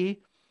tree,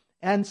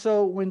 and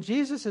so when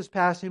Jesus is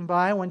passing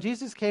by, when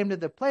Jesus came to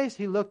the place,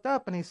 he looked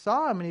up and he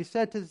saw him, and he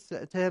said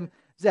to him,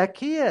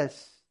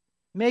 Zacchaeus,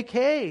 make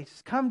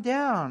haste, come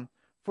down,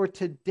 for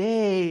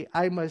today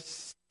I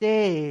must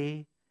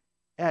stay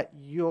at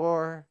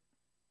your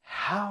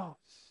house.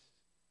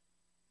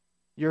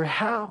 Your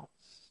house.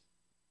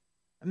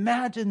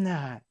 Imagine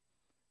that.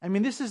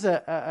 This is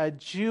a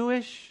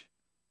Jewish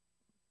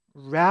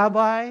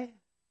rabbi,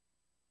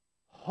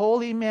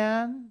 holy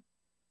man.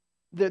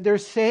 They're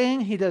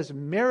saying he does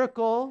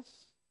miracles.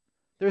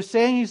 They're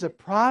saying he's a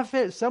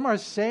prophet. Some are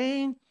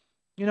saying,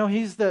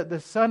 he's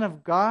the Son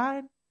of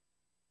God.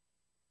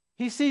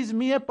 He sees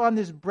me up on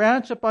this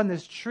branch, up on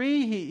this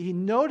tree. He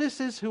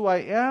notices who I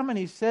am, and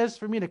he says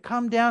for me to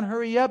come down,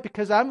 hurry up,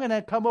 because I'm going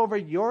to come over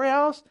your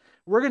house.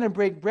 We're going to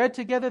break bread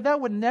together.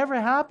 That would never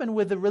happen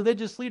with the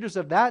religious leaders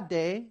of that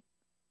day.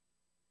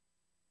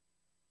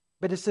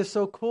 But it's just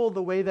so cool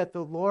the way that the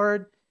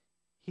Lord,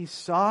 he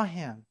saw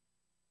him.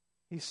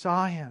 He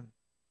saw him.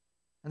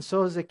 And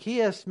so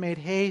Zacchaeus made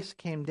haste,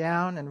 came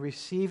down, and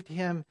received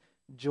him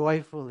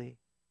joyfully.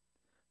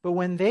 But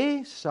when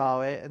they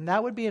saw it, and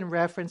that would be in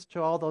reference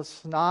to all those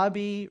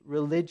snobby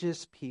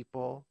religious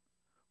people,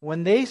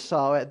 when they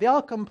saw it, they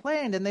all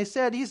complained, and they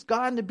said, he's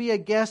gone to be a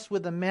guest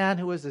with a man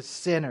who is a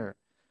sinner.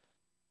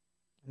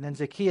 And then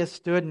Zacchaeus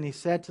stood and he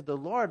said to the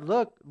Lord,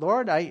 look,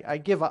 Lord, I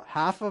give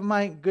half of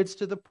my goods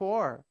to the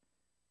poor.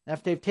 And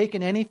if they've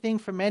taken anything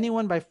from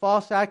anyone by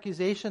false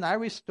accusation, I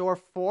restore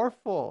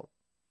fourfold.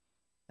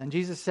 And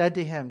Jesus said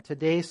to him,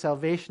 today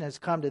salvation has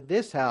come to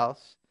this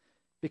house,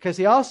 because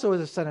he also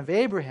is a son of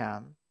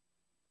Abraham.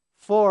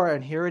 For,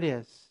 and here it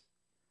is,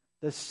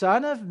 the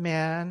Son of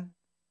Man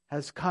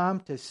has come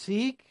to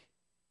seek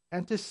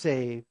and to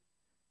save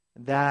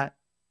that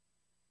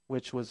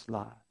which was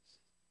lost.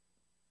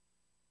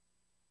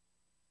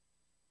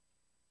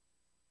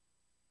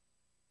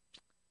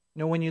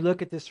 You know, when you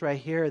look at this right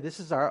here, this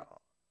is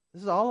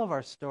all of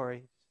our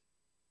stories.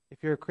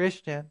 If you're a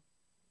Christian,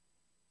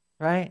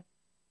 right?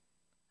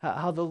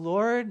 How the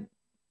Lord,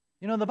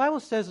 you know, the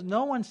Bible says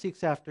no one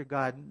seeks after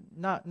God,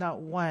 not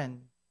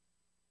one.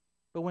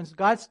 But when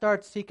God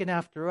starts seeking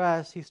after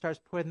us, he starts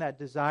putting that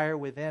desire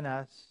within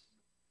us.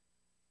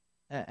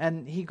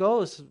 And he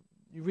goes,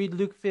 you read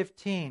Luke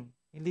 15,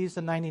 he leaves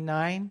the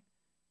 99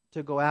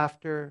 to go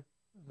after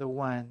the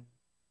one.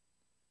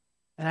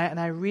 And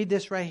I read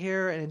this right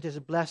here, and it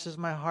just blesses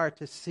my heart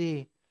to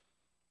see,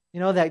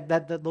 you know,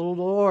 that the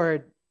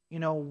Lord, you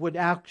know, would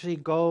actually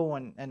go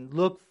and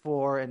look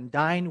for and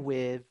dine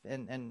with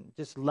and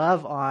just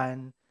love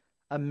on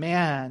a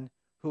man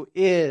who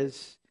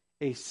is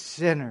a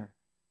sinner.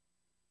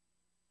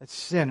 A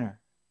sinner.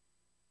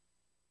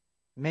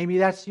 Maybe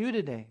that's you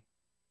today.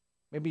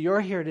 Maybe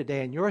you're here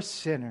today and you're a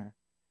sinner.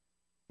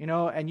 You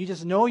know, and you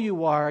just know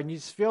you are, and you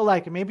just feel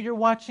like, maybe you're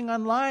watching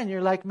online,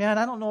 you're like, man,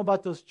 I don't know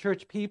about those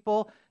church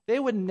people. They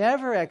would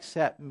never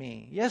accept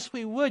me. Yes,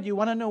 we would. You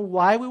want to know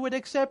why we would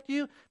accept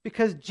you?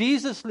 Because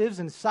Jesus lives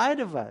inside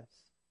of us.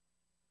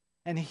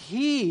 And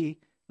he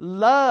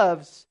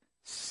loves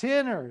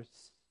sinners.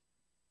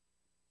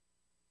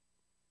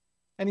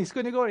 And he's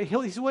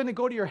willing to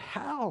go to your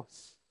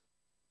house.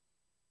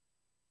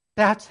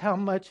 That's how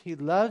much he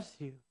loves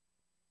you.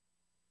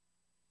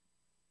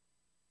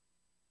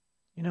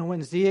 You know,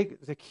 when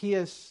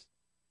Zacchaeus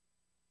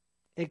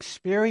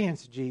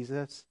experienced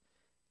Jesus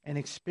and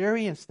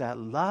experienced that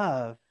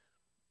love,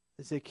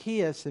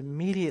 Zacchaeus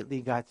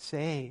immediately got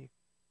saved.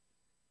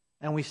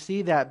 And we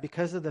see that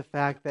because of the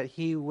fact that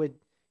he would,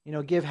 you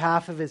know, give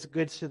half of his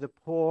goods to the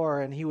poor,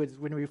 and he would,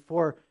 when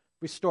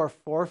restore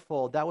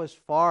fourfold. That was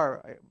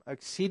far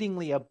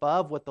exceedingly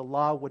above what the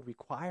law would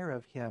require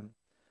of him.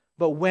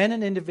 But when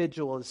an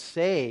individual is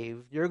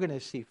saved, you're going to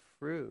see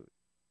fruit.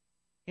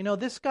 You know,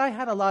 this guy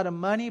had a lot of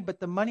money, but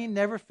the money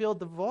never filled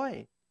the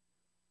void.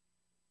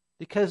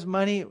 Because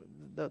money,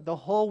 the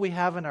hole we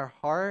have in our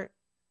heart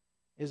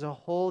is a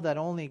hole that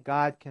only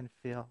God can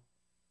fill.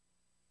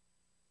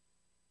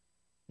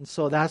 And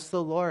so that's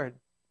the Lord.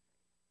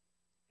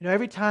 You know,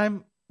 every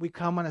time we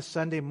come on a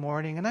Sunday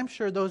morning, and I'm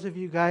sure those of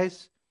you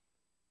guys,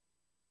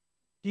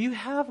 do you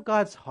have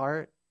God's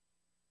heart?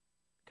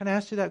 Can I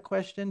ask you that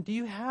question? Do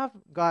you have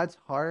God's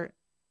heart?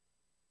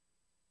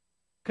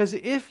 Because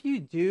if you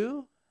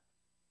do,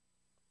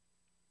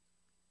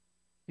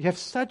 you have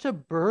such a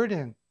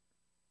burden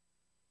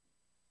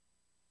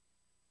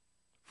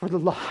for the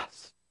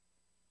lost.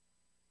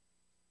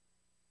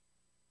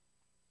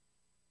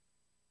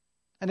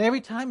 And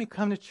every time you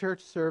come to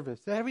church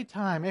service, every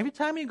time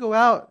you go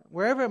out,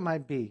 wherever it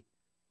might be,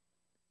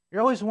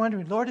 you're always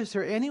wondering, Lord, is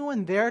there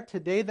anyone there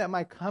today that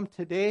might come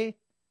today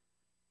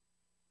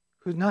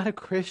who's not a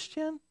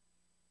Christian?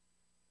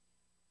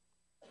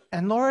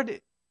 And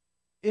Lord,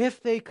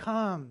 if they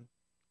come,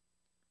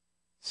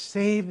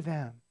 save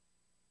them.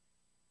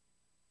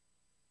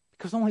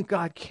 Because only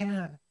God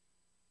can.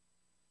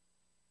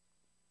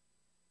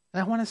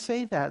 And I want to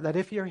say that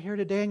if you're here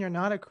today and you're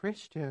not a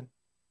Christian,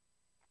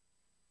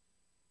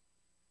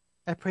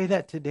 I pray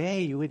that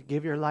today you would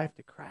give your life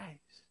to Christ.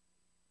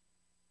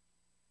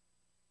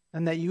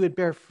 And that you would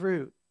bear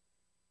fruit.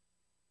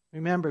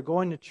 Remember,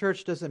 going to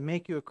church doesn't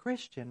make you a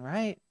Christian,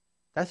 right?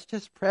 That's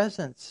just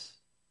presence.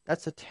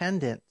 That's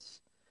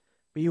attendance.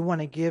 But you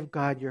want to give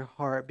God your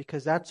heart,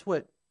 because that's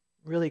what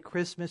really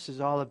Christmas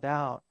is all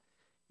about.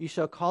 You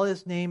shall call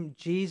his name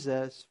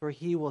Jesus, for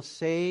he will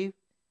save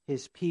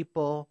his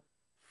people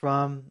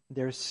from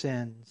their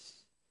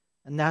sins.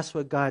 And that's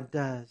what God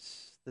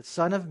does. The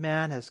Son of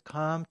Man has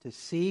come to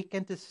seek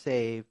and to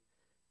save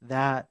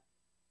that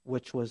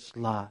which was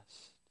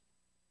lost.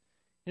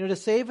 You know, to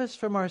save us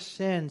from our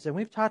sins, and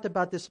we've talked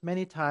about this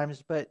many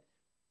times, but,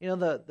 you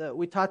know,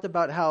 we talked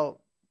about how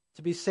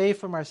To be saved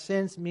from our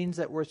sins means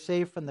that we're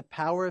saved from the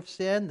power of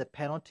sin, the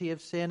penalty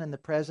of sin, and the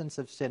presence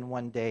of sin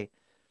one day.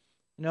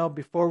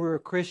 Before we were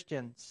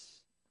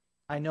Christians,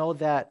 I know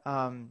that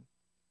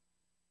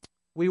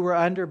we were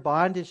under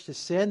bondage to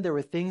sin. There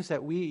were things that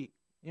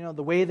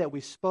the way that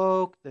we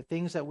spoke, the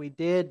things that we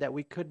did that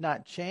we could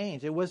not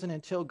change. It wasn't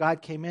until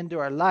God came into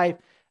our life,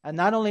 and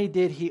not only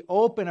did He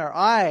open our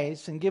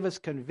eyes and give us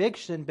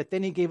conviction, but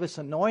then He gave us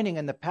anointing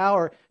and the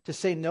power to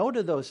say no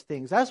to those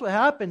things. That's what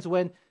happens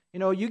when,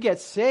 you get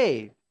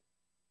saved.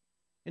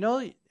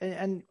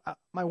 And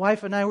my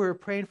wife and I, we were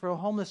praying for a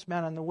homeless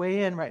man on the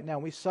way in right now.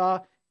 We saw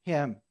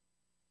him.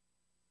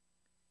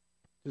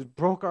 It just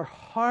broke our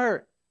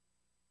heart.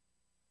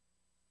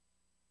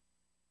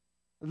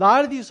 A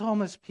lot of these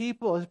homeless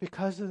people is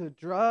because of the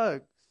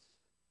drugs.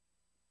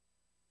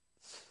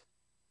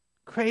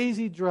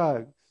 Crazy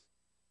drugs.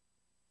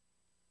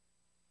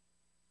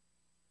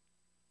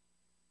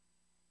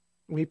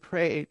 We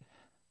prayed,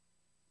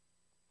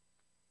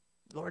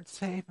 Lord,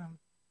 save him.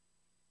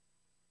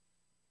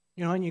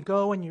 And you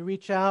go and you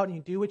reach out and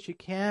you do what you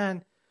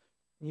can.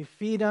 And you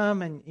feed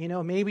them, and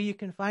maybe you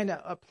can find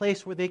a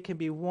place where they can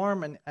be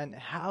warm and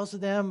house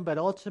them, but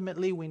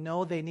ultimately we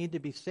know they need to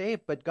be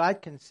saved, but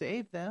God can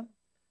save them.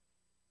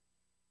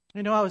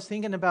 I was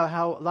thinking about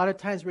how a lot of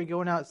times we're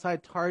going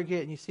outside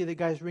Target and you see the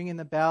guys ringing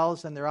the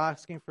bells and they're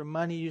asking for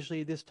money,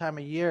 usually this time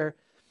of year.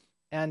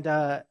 And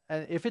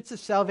if it's a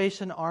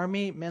Salvation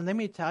Army, man, let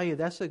me tell you,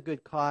 that's a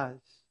good cause.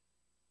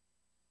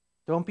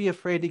 Don't be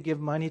afraid to give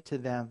money to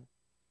them.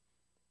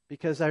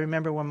 Because I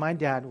remember when my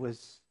dad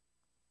was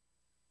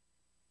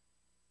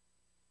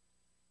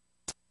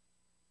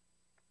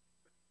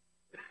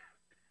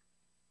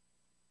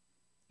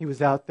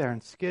out there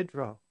in Skid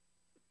Row.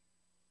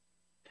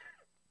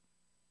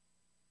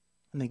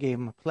 And they gave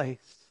him a place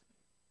to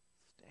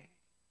stay.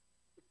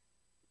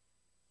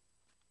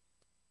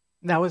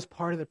 And that was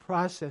part of the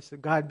process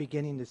of God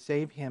beginning to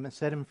save him and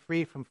set him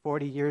free from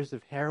 40 years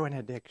of heroin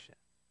addiction.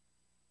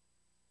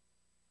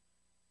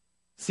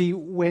 See,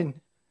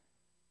 when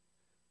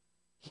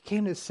He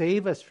came to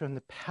save us from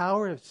the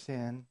power of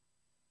sin,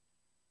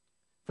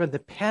 from the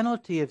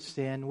penalty of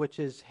sin, which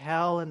is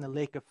hell and the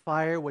lake of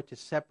fire, which is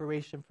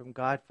separation from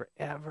God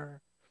forever,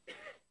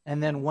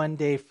 and then one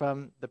day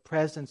from the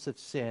presence of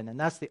sin. And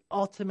that's the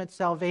ultimate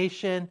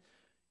salvation,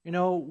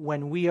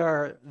 when we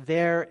are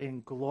there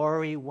in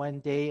glory one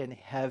day in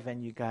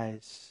heaven, you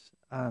guys.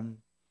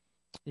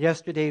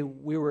 Yesterday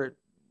we were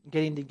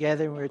getting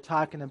together and we were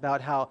talking about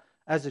how,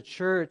 as a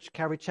church,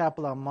 Calvary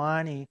Chapel El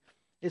Monte,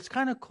 it's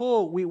kind of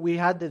cool. We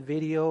had the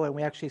video, and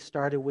we actually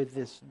started with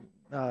this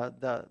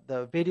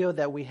the video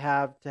that we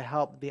have to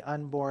help the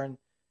unborn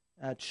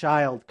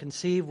child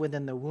conceive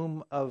within the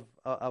womb of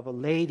a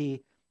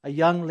lady, a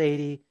young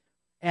lady,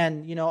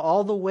 and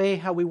all the way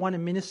how we want to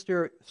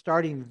minister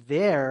starting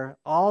there,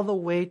 all the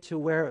way to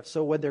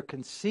when they're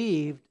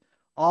conceived,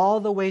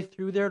 all the way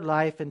through their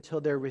life until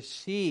they're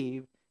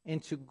received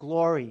into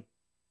glory.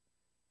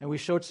 And we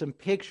showed some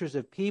pictures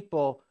of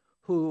people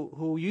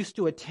who used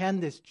to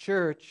attend this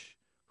church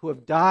who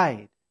have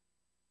died.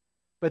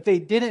 But they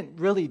didn't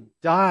really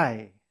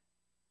die.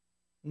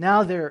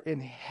 Now they're in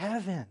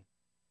heaven.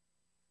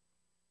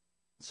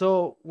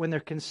 So when they're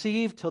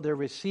conceived till they're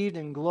received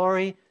in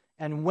glory,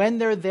 and when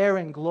they're there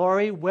in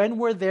glory, when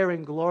we're there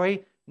in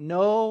glory,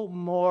 no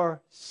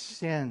more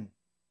sin.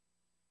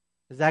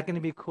 Is that going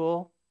to be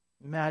cool?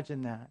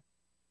 Imagine that.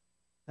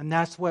 And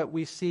that's what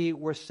we see.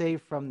 We're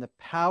saved from the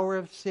power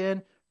of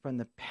sin, from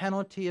the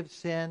penalty of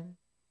sin,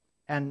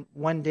 and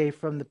one day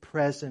from the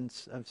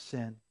presence of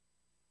sin.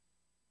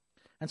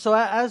 And so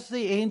as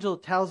the angel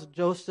tells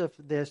Joseph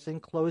this in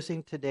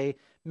closing today,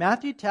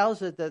 Matthew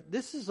tells it that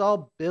this is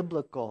all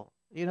biblical,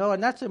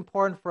 and that's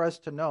important for us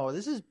to know.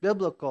 This is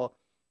biblical.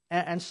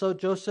 And so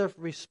Joseph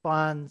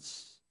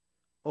responds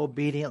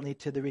obediently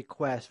to the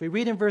request. We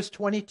read in verse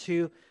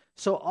 22,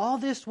 "So all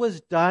this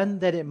was done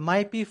that it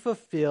might be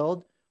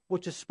fulfilled,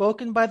 which is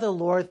spoken by the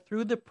Lord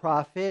through the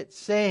prophet,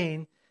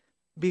 saying,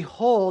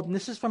 Behold," and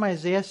this is from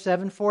Isaiah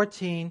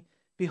 7:14,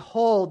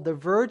 "Behold, the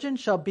virgin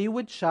shall be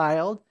with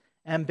child,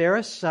 and bear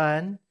a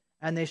son,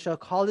 and they shall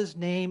call his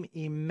name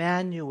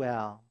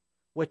Emmanuel,"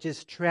 which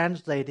is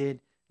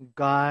translated,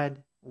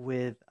 God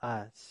with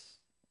us.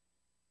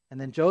 And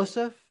then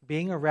Joseph,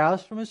 being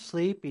aroused from his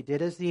sleep, he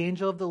did as the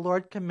angel of the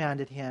Lord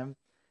commanded him,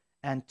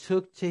 and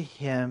took to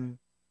him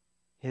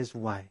his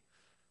wife.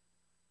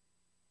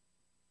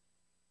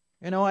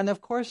 And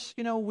of course,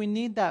 we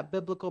need that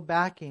biblical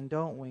backing,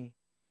 don't we?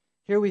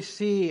 Here we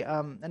see,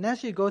 and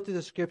as you go through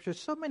the scriptures,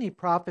 so many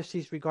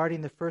prophecies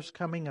regarding the first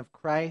coming of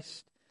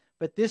Christ.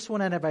 But this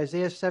one out of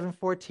Isaiah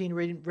 7:14,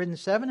 written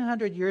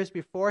 700 years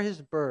before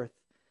his birth,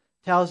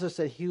 tells us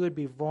that he would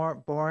be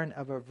born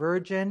of a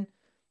virgin.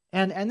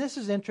 And this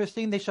is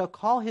interesting. They shall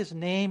call his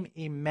name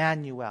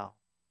Emmanuel.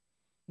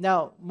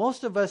 Now,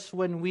 most of us,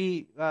 when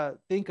we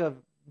think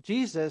of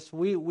Jesus,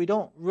 we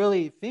don't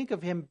really think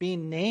of him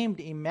being named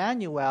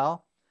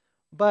Emmanuel.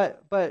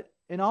 But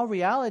in all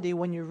reality,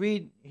 when you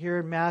read here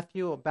in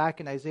Matthew or back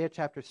in Isaiah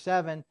chapter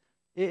 7,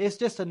 it's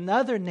just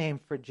another name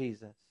for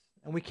Jesus.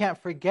 And we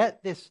can't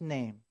forget this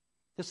name.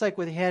 Just like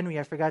with Henry,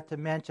 I forgot to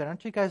mention.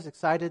 Aren't you guys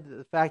excited at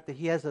the fact that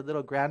he has a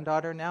little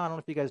granddaughter now? I don't know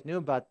if you guys knew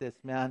about this,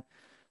 man.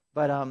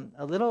 But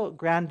a little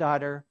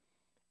granddaughter.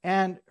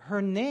 And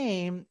her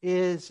name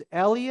is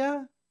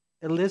Elia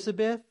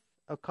Elizabeth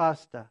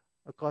Acosta.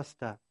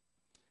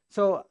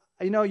 So,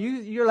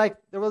 you're like,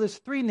 well, there's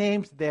three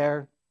names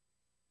there.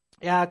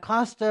 Yeah,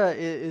 Acosta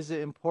is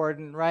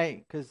important,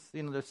 right? Because,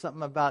 there's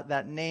something about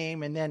that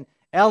name. And then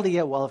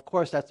Elia, well, of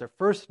course, that's her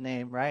first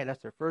name, right?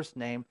 That's her first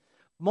name.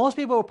 Most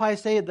people will probably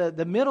say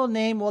the middle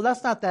name, well,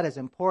 that's not that as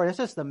important. It's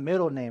just the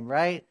middle name,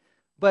 right?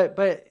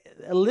 But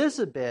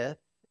Elizabeth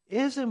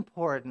is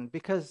important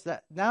because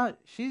now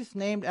she's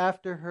named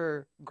after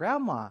her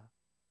grandma.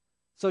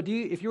 So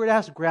if you were to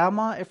ask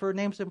grandma if her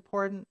name's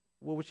important,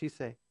 what would she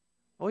say?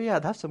 Oh yeah,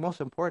 that's the most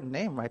important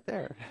name right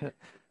there.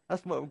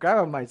 That's what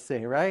grandma might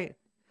say, right?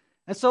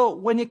 And so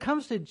when it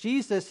comes to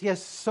Jesus, he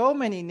has so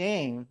many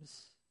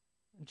names.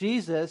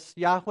 Jesus,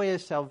 Yahweh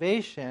is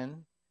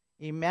salvation.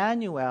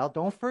 Emmanuel,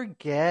 don't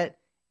forget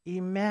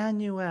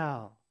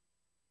Emmanuel,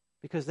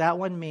 because that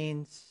one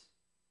means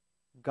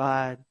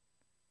God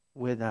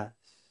with us.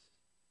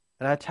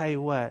 And I tell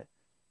you what,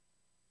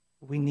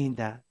 we need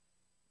that.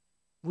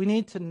 We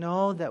need to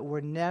know that we're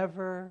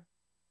never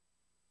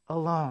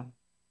alone,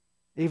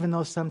 even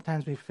though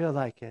sometimes we feel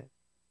like it.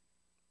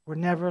 We're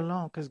never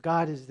alone because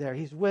God is there.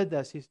 He's with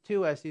us. He's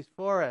to us. He's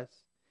for us.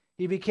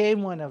 He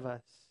became one of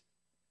us.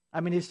 I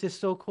mean, it's just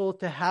so cool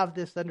to have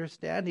this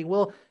understanding.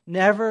 We'll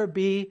never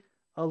be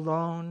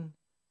alone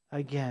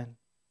again.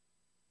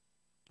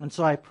 And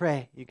so I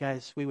pray, you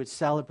guys, we would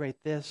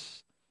celebrate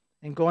this.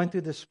 And going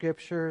through the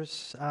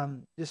scriptures,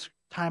 this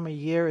time of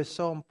year is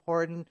so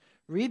important.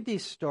 Read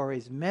these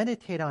stories,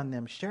 meditate on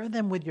them, share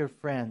them with your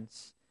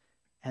friends,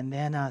 and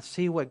then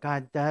see what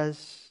God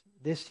does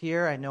this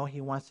year. I know He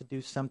wants to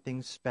do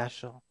something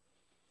special.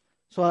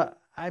 So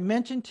I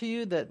mentioned to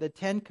you that the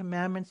 10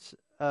 Commandments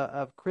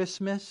of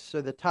Christmas,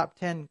 or the top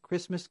 10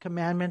 Christmas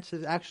commandments,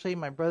 is actually,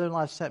 my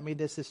brother-in-law sent me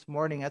this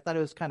morning. I thought it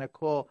was kind of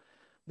cool.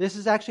 This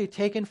is actually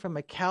taken from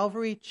a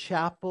Calvary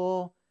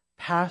Chapel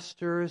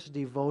pastor's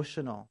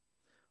devotional.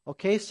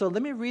 Okay, so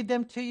let me read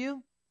them to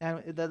you.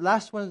 And the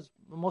last one is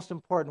the most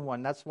important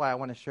one. That's why I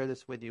want to share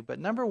this with you.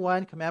 But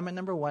commandment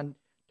number one,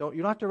 you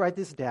don't have to write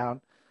this down.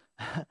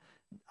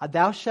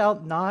 Thou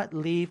shalt not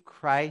leave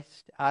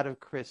Christ out of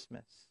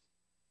Christmas.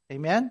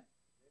 Amen?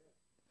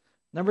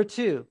 Number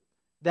 2,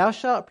 thou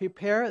shalt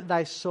prepare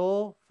thy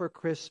soul for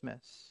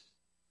Christmas.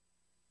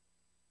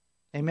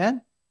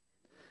 Amen?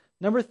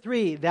 Number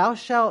 3, thou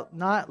shalt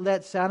not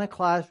let Santa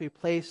Claus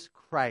replace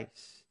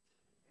Christ.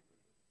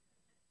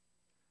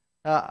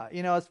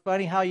 It's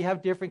funny how you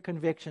have different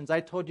convictions. I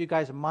told you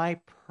guys my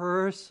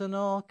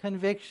personal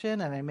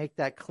conviction, and I make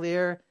that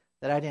clear,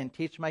 that I didn't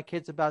teach my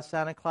kids about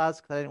Santa Claus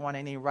because I didn't want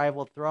any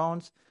rival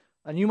thrones.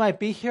 And you might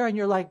be here and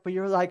you're like, but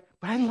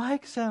I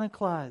like Santa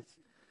Claus.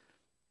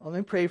 Well, let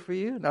me pray for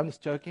you. No, I'm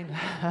just joking.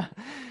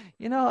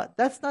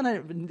 That's not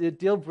a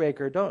deal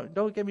breaker.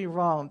 Don't get me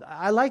wrong.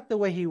 I like the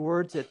way he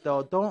words it,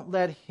 though. Don't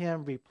let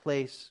him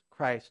replace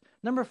Christ.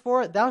 Number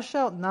 4, thou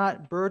shalt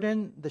not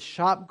burden the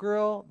shop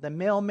girl, the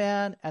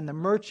mailman, and the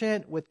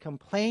merchant with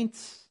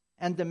complaints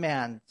and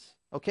demands.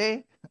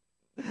 Okay?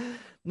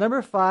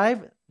 Number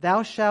 5,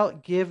 thou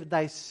shalt give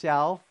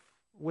thyself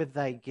with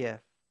thy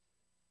gift.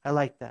 I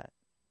like that.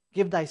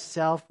 Give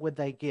thyself with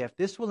thy gift.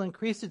 This will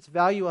increase its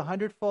value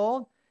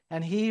 100-fold,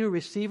 and he who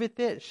receiveth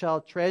it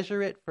shall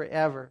treasure it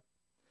forever.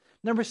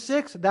 Number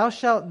 6, thou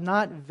shalt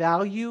not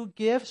value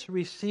gifts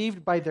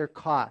received by their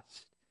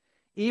cost.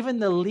 Even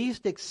the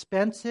least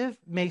expensive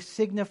may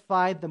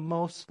signify the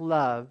most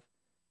love,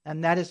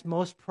 and that is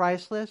most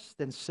priceless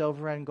than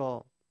silver and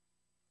gold.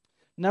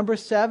 Number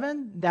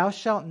 7, thou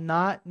shalt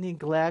not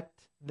neglect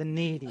the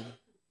needy.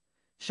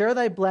 Share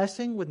thy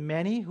blessing with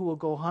many who will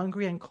go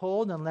hungry and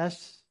cold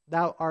unless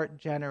thou art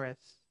generous.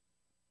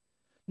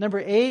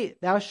 Number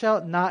 8, thou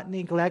shalt not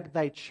neglect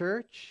thy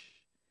church.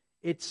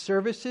 Its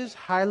services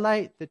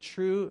highlight the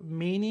true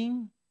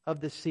meaning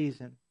of the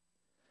season.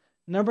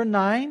 Number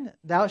 9,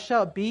 thou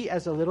shalt be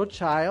as a little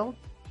child.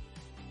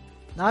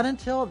 Not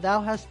until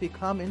thou hast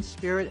become in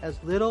spirit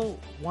as little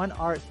one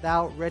art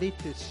thou ready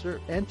to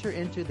enter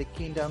into the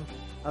kingdom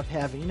of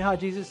heaven. You know how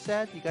Jesus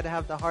said you got to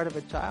have the heart of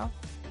a child?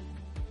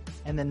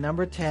 And then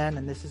number 10,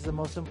 and this is the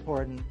most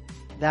important,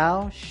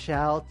 thou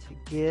shalt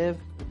give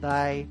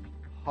thy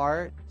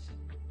heart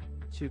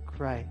to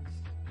Christ.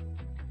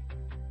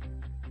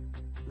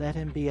 Let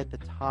him be at the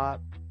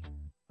top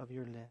of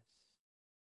your list.